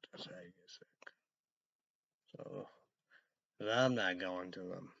sick. That's how you get sick. So, I'm not going to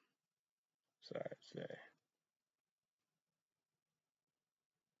them. Sorry to say.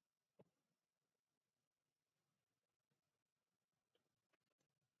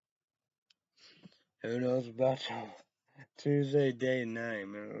 Who knows about Tuesday day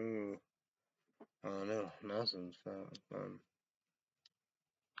 9, man? Ooh. I don't know. Nothing's fun.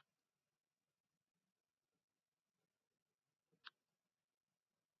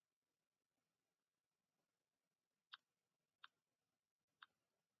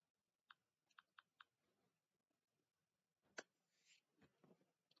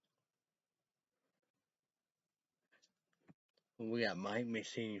 We got Mike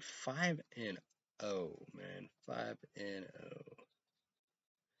Mancini 5-0, man. 5-0.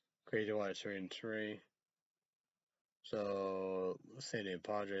 Crazy White 3-3. So let's say the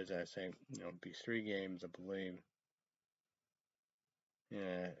Padres, I think, be 3 games, I believe.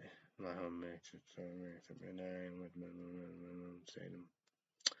 Yeah, my home makes it, so makes it 9 with my stadium.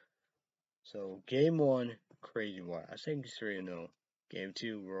 So game 1, Crazy White. I think 3-0. Game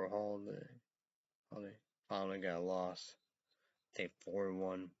 2, Royal Hall. They finally got a loss. I think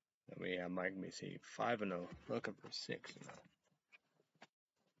 4-1. Then we have Mike Mancini 5-0, looking for 6-0.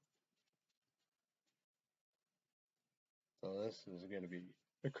 So this is going to be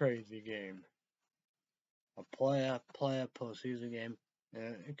a crazy game. A playoff postseason game.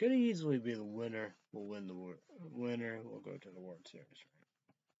 It could easily be the winner will win the winner will go to the World Series.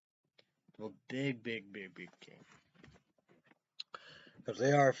 Right? A big game. Because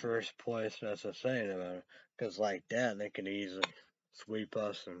they are first place, that's the saying about it. Because like that, they can easily sweep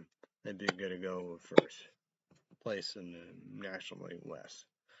us and they'd be good to go with first place in the National League West.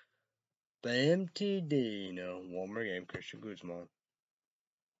 But MTD, one more game, Christian Guzman.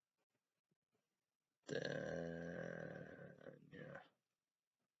 Then, yeah.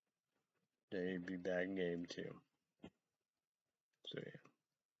 They'd be back in game 2. So,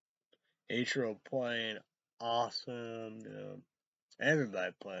 yeah. Ichiro playing awesome.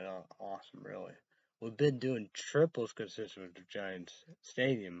 Everybody playing awesome, really. We've been doing triples consistent with the Giants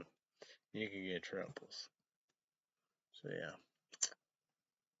Stadium. You can get triples. So, yeah.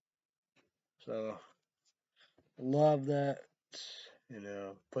 So, love that.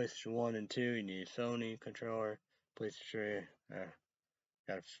 PlayStation 1 and 2, you need Sony controller. PlayStation 3,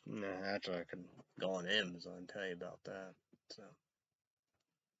 actually, I could go on Amazon and tell you about that. So,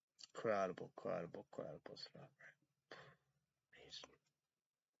 incredible stuff. Amazing.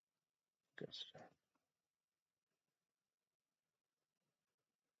 Good stuff.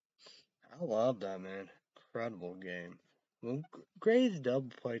 I love that, man. Incredible game. Well, Gray's double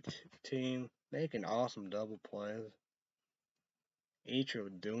play team making awesome double plays. Each are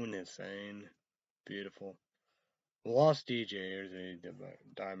doing his thing. Beautiful. We lost DJ here. They did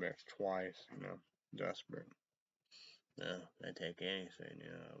Dimex twice. Desperate. No, they take anything.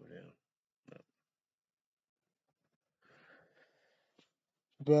 I would do. No.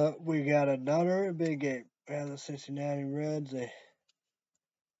 But we got another big game. The Cincinnati Reds. They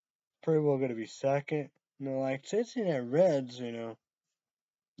pretty well going to be second. Like Cincinnati Reds,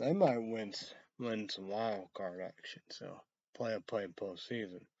 they might win some wild card action. So play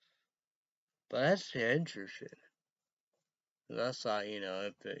postseason. But that's interesting. That's like,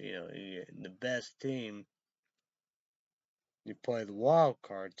 if you get the best team, you play the wild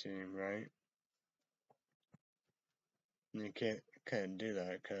card team, right? And you can't do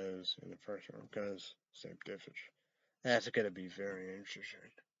that because in the first round, because same difference. That's going to be very interesting.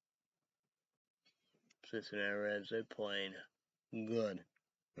 Cincinnati Reds, they playing good,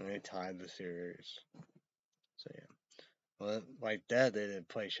 and they tied the series. So yeah, well, like that they didn't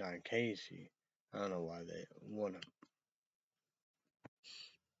play Sean Casey. I don't know why they won him.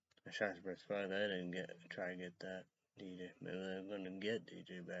 Sean Casey, they didn't try to get that DJ. Maybe they're gonna get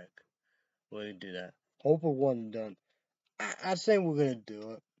DJ back. We do that. Hope for one and done. I say we're gonna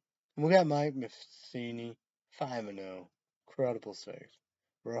do it. We got Mike Matheny, 5-0. Incredible saves.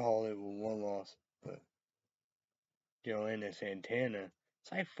 We're Holly with one loss, but Joanna Santana,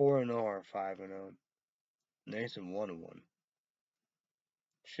 it's like 4-0 or 5-0. Nathan 1-1.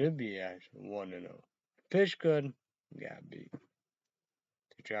 Should be actually 1-0. Pitch good, got beat.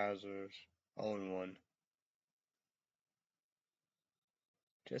 The Trousers, 0-1.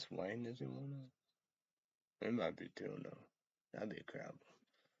 Just Wayne, does he 1-0? It might be 2-0. That'd be incredible.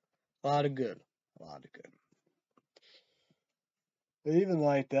 A lot of good. But even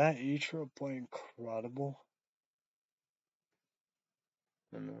like that, each will play incredible.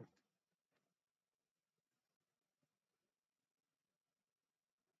 I know.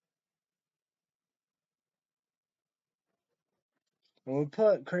 And we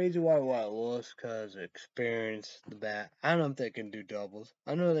put Crazy White Lewis because of experience, the bat. I don't know if they can do doubles.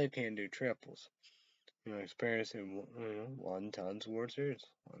 I know they can do triples. Experience in won tons of World Series.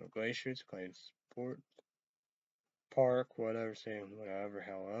 On Glaciers, playing Sport Park, whatever,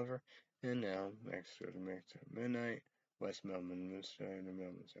 however. And now, next to the mix at midnight, West Melbourne, Mr.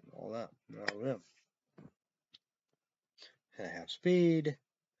 Melbourne, all that. All of them. I have speed,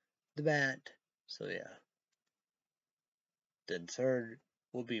 the bat. So yeah. Then third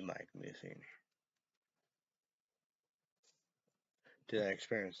will be Mike Matheny. To that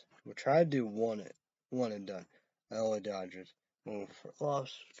experience. We'll try to do one and done. LA Dodgers. When we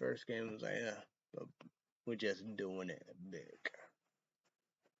lost first game, it was like, yeah, but we're just doing it big.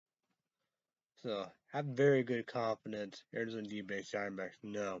 So have very good confidence. Arizona D-base Diamondbacks,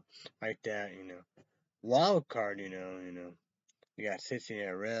 no, like that, Wild card, you got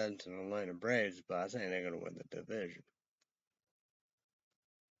Cincinnati Reds and Atlanta Braves, but I think they're gonna win the division.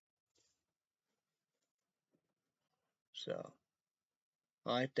 So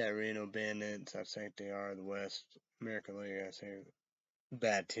I like that Reno Bandits. I think they are the West American League. I think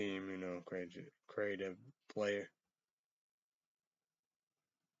bad team, creative player.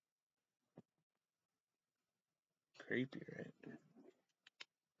 Creepy, right?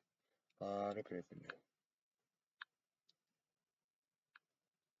 A lot of creepiness.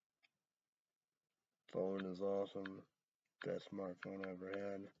 Phone is awesome. Best smartphone I ever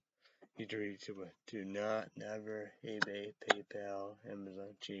had. You do not, never, eBay, PayPal,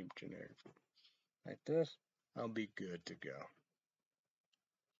 Amazon, cheap, generic. Like this, I'll be good to go.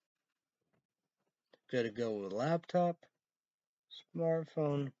 Gotta go with laptop,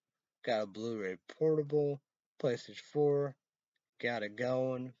 smartphone, got a Blu-ray portable, PlayStation 4, got it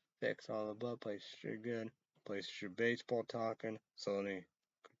going, fix all the above, PlayStation good, PlayStation baseball talking, Sony,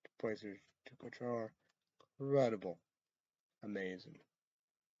 PlayStation controller, incredible, amazing.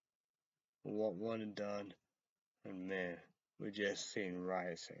 One and done, and man, we just seen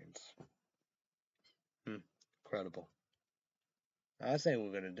Riot Saints. Incredible. I think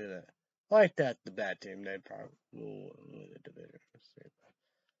we're gonna do that. Like that, the bat team, they probably will win the division.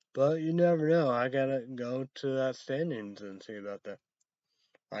 But you never know. I gotta go to that standings and see about that.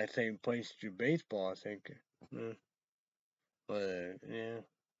 I think place to baseball. I think, but yeah,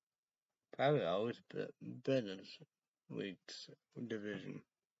 probably always been in week's division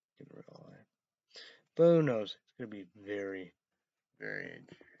in real life. But who knows? It's gonna be very, very.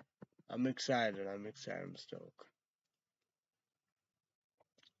 I'm excited. I'm stoked.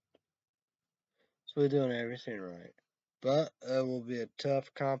 So we're doing everything right. But it will be a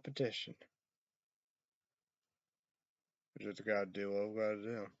tough competition. We just gotta do what we gotta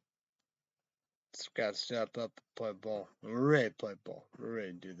do. Just gotta step up and play ball. We're ready to play ball. We're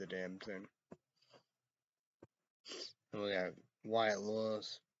ready to do the damn thing. And we got Wyatt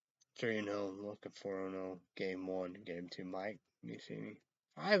Lewis, 3-0, looking for 4-0. Game 1, Game 2, Mike Mussini,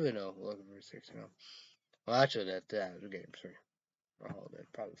 5-0, looking for 6-0. Well, actually, that was Game 3. Oh, that's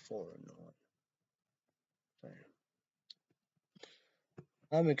probably 4-0. So,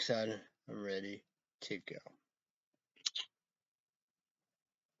 I'm excited. I'm ready to go.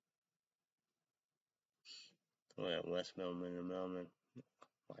 We got Wes Millman and Millman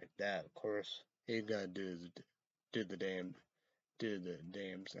like that, of course. He gotta do the damn thing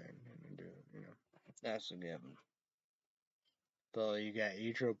and do that's a given. But you got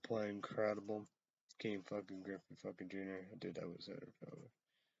Etro playing incredible. King fucking Griffin fucking Jr. Dude, that was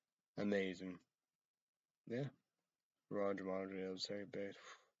amazing. Yeah. Roger Mondrian was second base.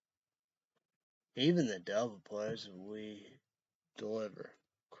 Even the double plays we deliver.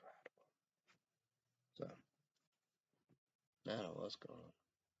 Incredible. So I don't know what's going on.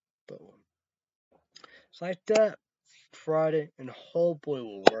 But it's like that Friday and hopefully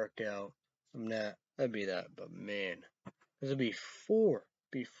we'll work out. I'm not that'd be that, but man. This would be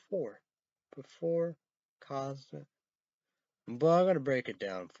before constant. But I'm gonna break it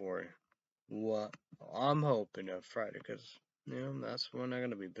down for you. What I'm hoping of Friday, because that's when I'm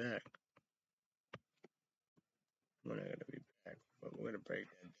gonna be back. When I'm gonna be back, but we're gonna break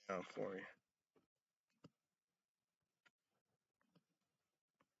that down for you.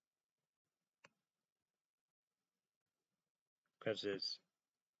 Because it's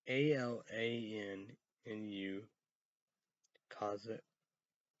ALANNU Cosmic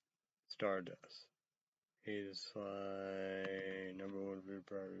Stardust. He's like #1 food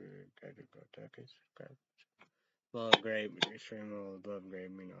product. Well, grade, extreme all above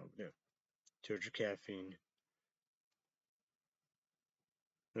grade, Torture caffeine.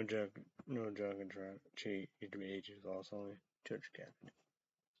 No drug and cheat. Need to be ages loss only. Torture caffeine.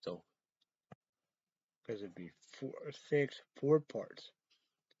 So, because it'd be 4 parts.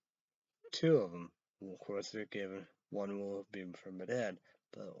 2 of them, of course, they're given. 1 will be from my dad.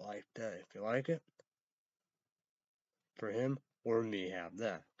 But like that, if you like it, for him or me, have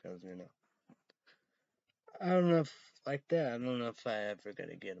that. Because, I don't know if, like that, I don't know if I ever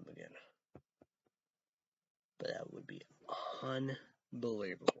gonna get him again. But that would be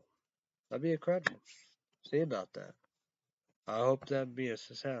unbelievable. That'd be incredible. See about that. I hope that'd be a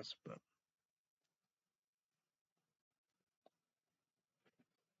success, but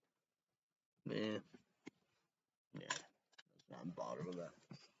man, yeah, I'm bothered with that.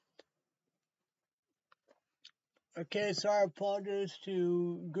 Okay, sorry, apologies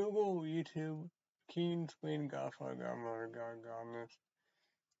to Google, YouTube, Keen, Sweden, Godfather, Godmother, God,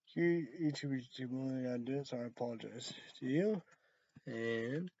 YouTube, only gotta do it, so I apologize to you.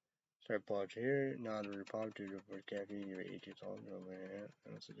 And sorry, apologize here. Not a report due to caffeine, your age is all over here.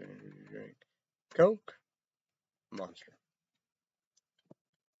 That's a drink. Coke, Monster.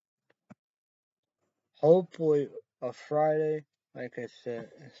 Hopefully, a Friday, like I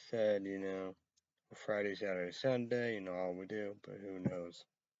said, Friday, Saturday, Sunday, all we do, but who knows.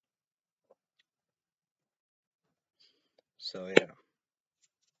 So, yeah.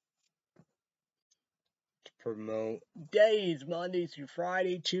 To promote days, Monday through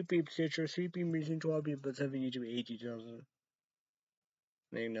Friday, 2 p.m. Central, 3 p.m. Eastern, 12 p.m. Pacific, YouTube, 80,000.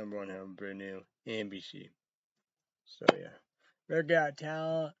 Make #1 have brand new NBC. So, yeah. Workout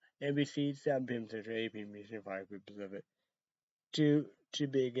Talent, NBC, 7 p.m. Central, 8 p.m. Eastern, 5 p.m. Pacific. Two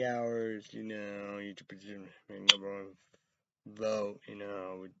big hours, YouTube, make #1 vote,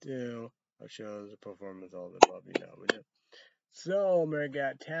 how we do. Our shows, the performance, all the above, we do. So, America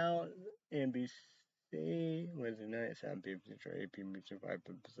Got Talent, NBC, Wednesday night, 7 p.m. Central, 8 p.m. Eastern, 5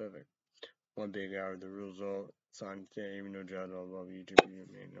 p.m. Pacific. 1 big hour, the rules all signed today, even though John all love YouTube, you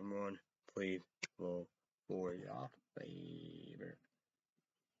made #1. Please vote for your favor.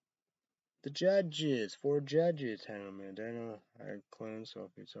 The judges, 4 judges, Hannah Mandana, Eric Clone,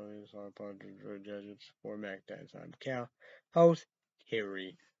 Sophie Sonia, Solid Project, judges, 4 Mac Dice, I'm Cal, host,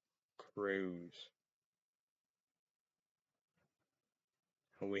 Harry Cruz.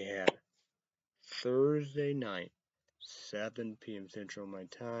 We had Thursday night, 7 p.m. Central my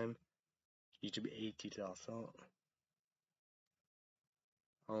time, YouTube 80,000.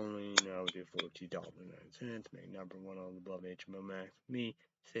 Only now we do $14.09. Make #1 on the above HMO Max. Me,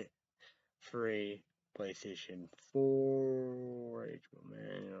 sit free PlayStation 4 HMO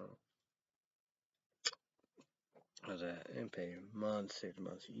Man, How's that? And pay months, 6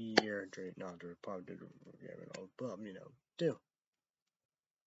 months, year, not to probably do it all above, do.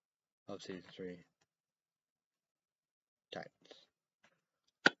 Of season 3 Titans.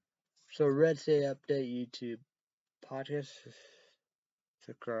 So Red State Update YouTube podcast.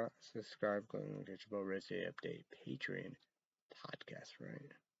 Subscribe, go and get your Red State Update Patreon podcast,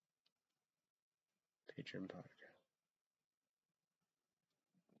 right? Patreon podcast.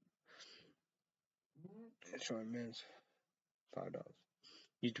 Short minutes, $5.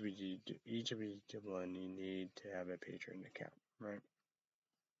 Each of you one you need to have a Patreon account, right?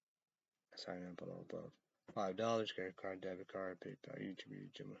 Sign up on all above. $5, credit card, debit card, PayPal,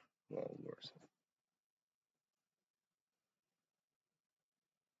 YouTube, well worse.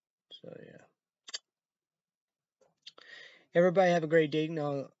 So yeah. Everybody have a great day.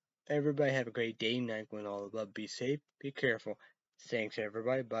 Everybody have a great day. Night when all above. Be safe. Be careful. Thanks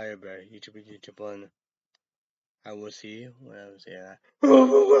everybody. Bye everybody. YouTube one. I will see you when I was there.